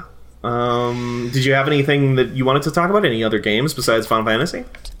 Did you have anything that you wanted to talk about? Any other games besides Final Fantasy?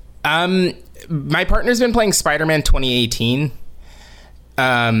 My partner's been playing Spider-Man 2018.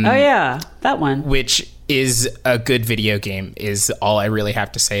 Oh yeah, that one. Which is a good video game, is all I really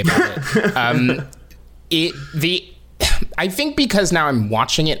have to say about it. I think because now I'm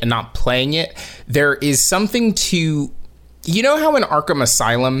watching it and not playing it, there is something to... You know how in Arkham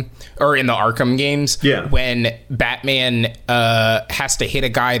Asylum, or in the Arkham games, when Batman has to hit a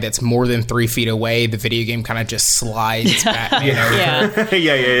guy that's more than 3 feet away, the video game kind of just slides Batman over?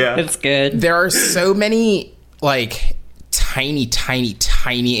 Yeah. It's good. There are so many, like, tiny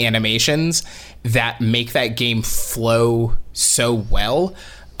animations that make that game flow so well,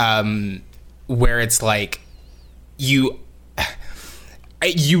 where it's like, you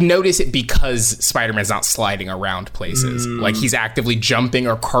notice it because Spider-Man's not sliding around places. Like, he's actively jumping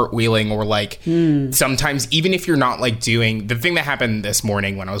or cartwheeling, or like sometimes even if you're not like doing the thing that happened this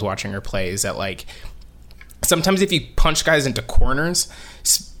morning when I was watching her play is that, like, sometimes if you punch guys into corners,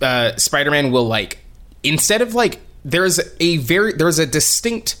 Spider-Man will, like, instead of like, there's a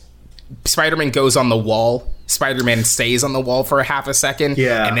distinct Spider-Man goes on the wall, Spider-Man stays on the wall for a half a second,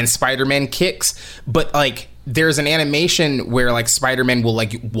 and then Spider-Man kicks. But like, there's an animation where like Spider-Man will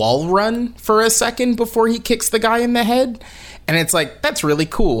like wall run for a second before he kicks the guy in the head. And it's like, that's really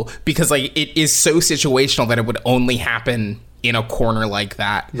cool because like it is so situational that it would only happen in a corner like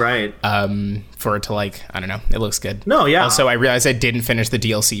that. Right. For it to like, I don't know, it looks good. No, yeah. Also, I realized I didn't finish the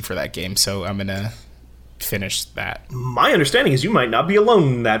DLC for that game, so I'm going to finish that. My understanding is you might not be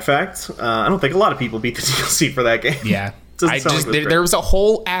alone in that fact. I don't think a lot of people beat the DLC for that game. Yeah. There was a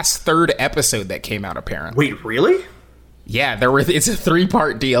whole ass third episode that came out apparently. Wait, really? Yeah, it's a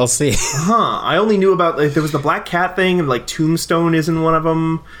 3-part DLC. I only knew about, like, there was the Black Cat thing, and like Tombstone is in one of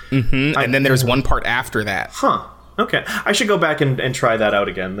them. And then there's one part after that. Okay, I should go back and try that out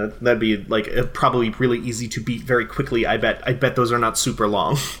again. That'd be like probably really easy to beat very quickly. I bet those are not super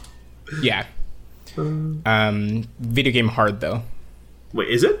long. Yeah. Video game hard though. Wait,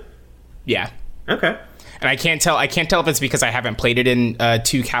 is it? Yeah. Okay. And I can't tell if it's because I haven't played it in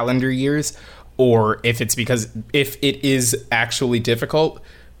 2 calendar years, or if it's because if it is actually difficult.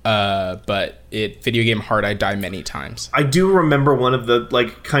 But video game hard, I die many times. I do remember one of the,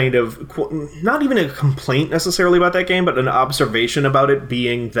 like, kind of, not even a complaint necessarily about that game, but an observation about it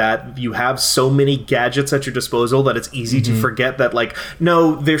being that you have so many gadgets at your disposal that it's easy to forget that, like,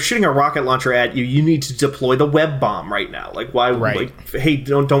 no, they're shooting a rocket launcher at you. You need to deploy the web bomb right now. Like, why? Right. Like, hey,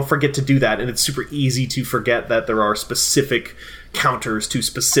 don't forget to do that. And it's super easy to forget that there are specific counters to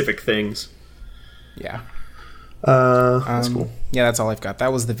specific things. Yeah. That's cool. Yeah, that's all I've got.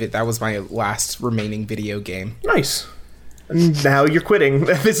 That was my last remaining video game. Nice. Now you're quitting.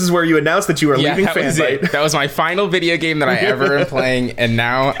 This is where you announce that you are leaving Fanbyte. That was my final video game that I ever am playing, and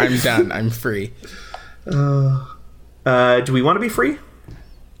now I'm done. I'm free. Do we want to be free?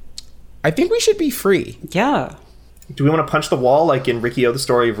 I think we should be free. Yeah. Do we want to punch the wall like in Riki-Oh, the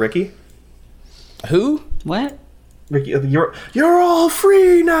Story of Ricky? Who? What? Ricky, you're all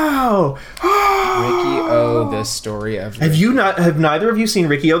free now. Riki-Oh, the Story of Ricky. Have neither of you seen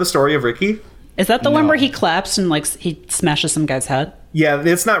Riki-Oh, the Story of Ricky? Is that the one where he claps and like he smashes some guy's head? Yeah,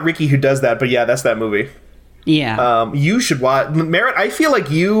 it's not Ricky who does that, but yeah, that's that movie. Yeah. You should watch Merritt. I feel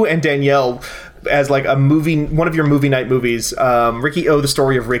like you and Danielle, as like one of your movie night movies, Riki-Oh, the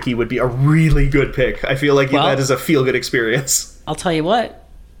Story of Ricky would be a really good pick. I feel like that is a feel good experience. I'll tell you what,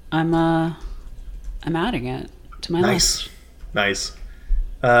 I'm adding it to my list. Nice.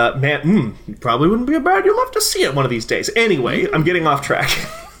 Man, probably wouldn't be a bad. You'll have to see it one of these days. Anyway, I'm getting off track.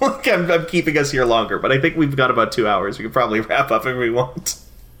 Look, I'm keeping us here longer, but I think we've got about 2 hours. We could probably wrap up if we want.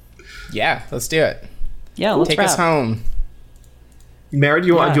 Yeah, let's do it. Yeah, let's take us home. Mara, do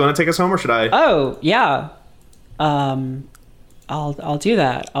you want to take us home, or should I? Oh yeah, I'll do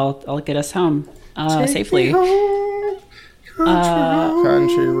that. I'll get us home safely.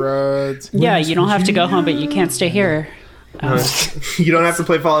 Country roads. Yeah, you don't have to go home, but you can't stay here. You don't have to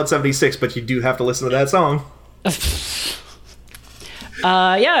play Fallout 76, but you do have to listen to that song.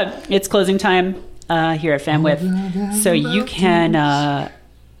 Yeah, it's closing time here at FanWith, so you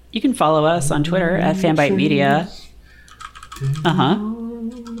can follow us on Twitter at Fanbyte Media.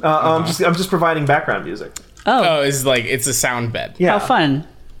 I'm just providing background music. Oh, it's a sound bed. Yeah. How fun.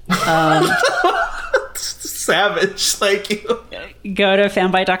 Savage. Thank you. Go to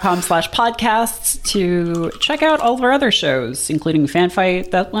fanbyte.com/podcasts to check out all of our other shows, including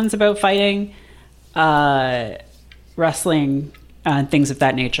Fanfight. That one's about fighting, wrestling, things of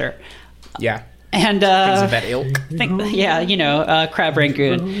that nature. Yeah. And things of that ilk. Crab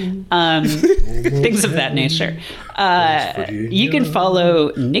Rangoon. Things of that nature. You can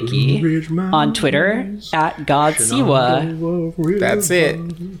follow Nikki on Twitter at GodSiwa. That's it.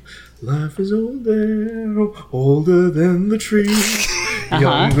 Life is older than the trees,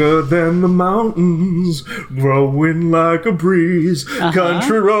 younger than the mountains, growing like a breeze.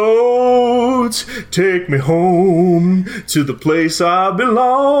 Country roads. roots. Take me home to the place I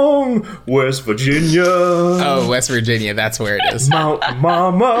belong, West Virginia. Oh, West Virginia, that's where it is. Mountain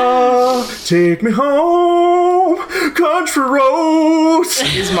Mama, take me home, country roads.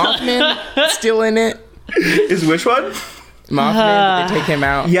 Is Mothman still in it? Is which one? Mothman, did they take him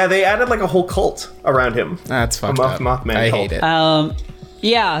out? Yeah, they added like a whole cult around him. That's fucked up. Mothman I cult. hate it.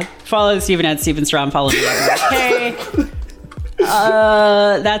 Yeah, follow Steven at Steven Strom. Follow me at okay.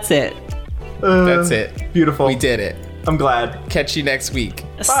 That's it. That's it. Beautiful. We did it. I'm glad. Catch you next week.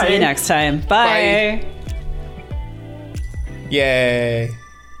 See you next time. Bye. Yay.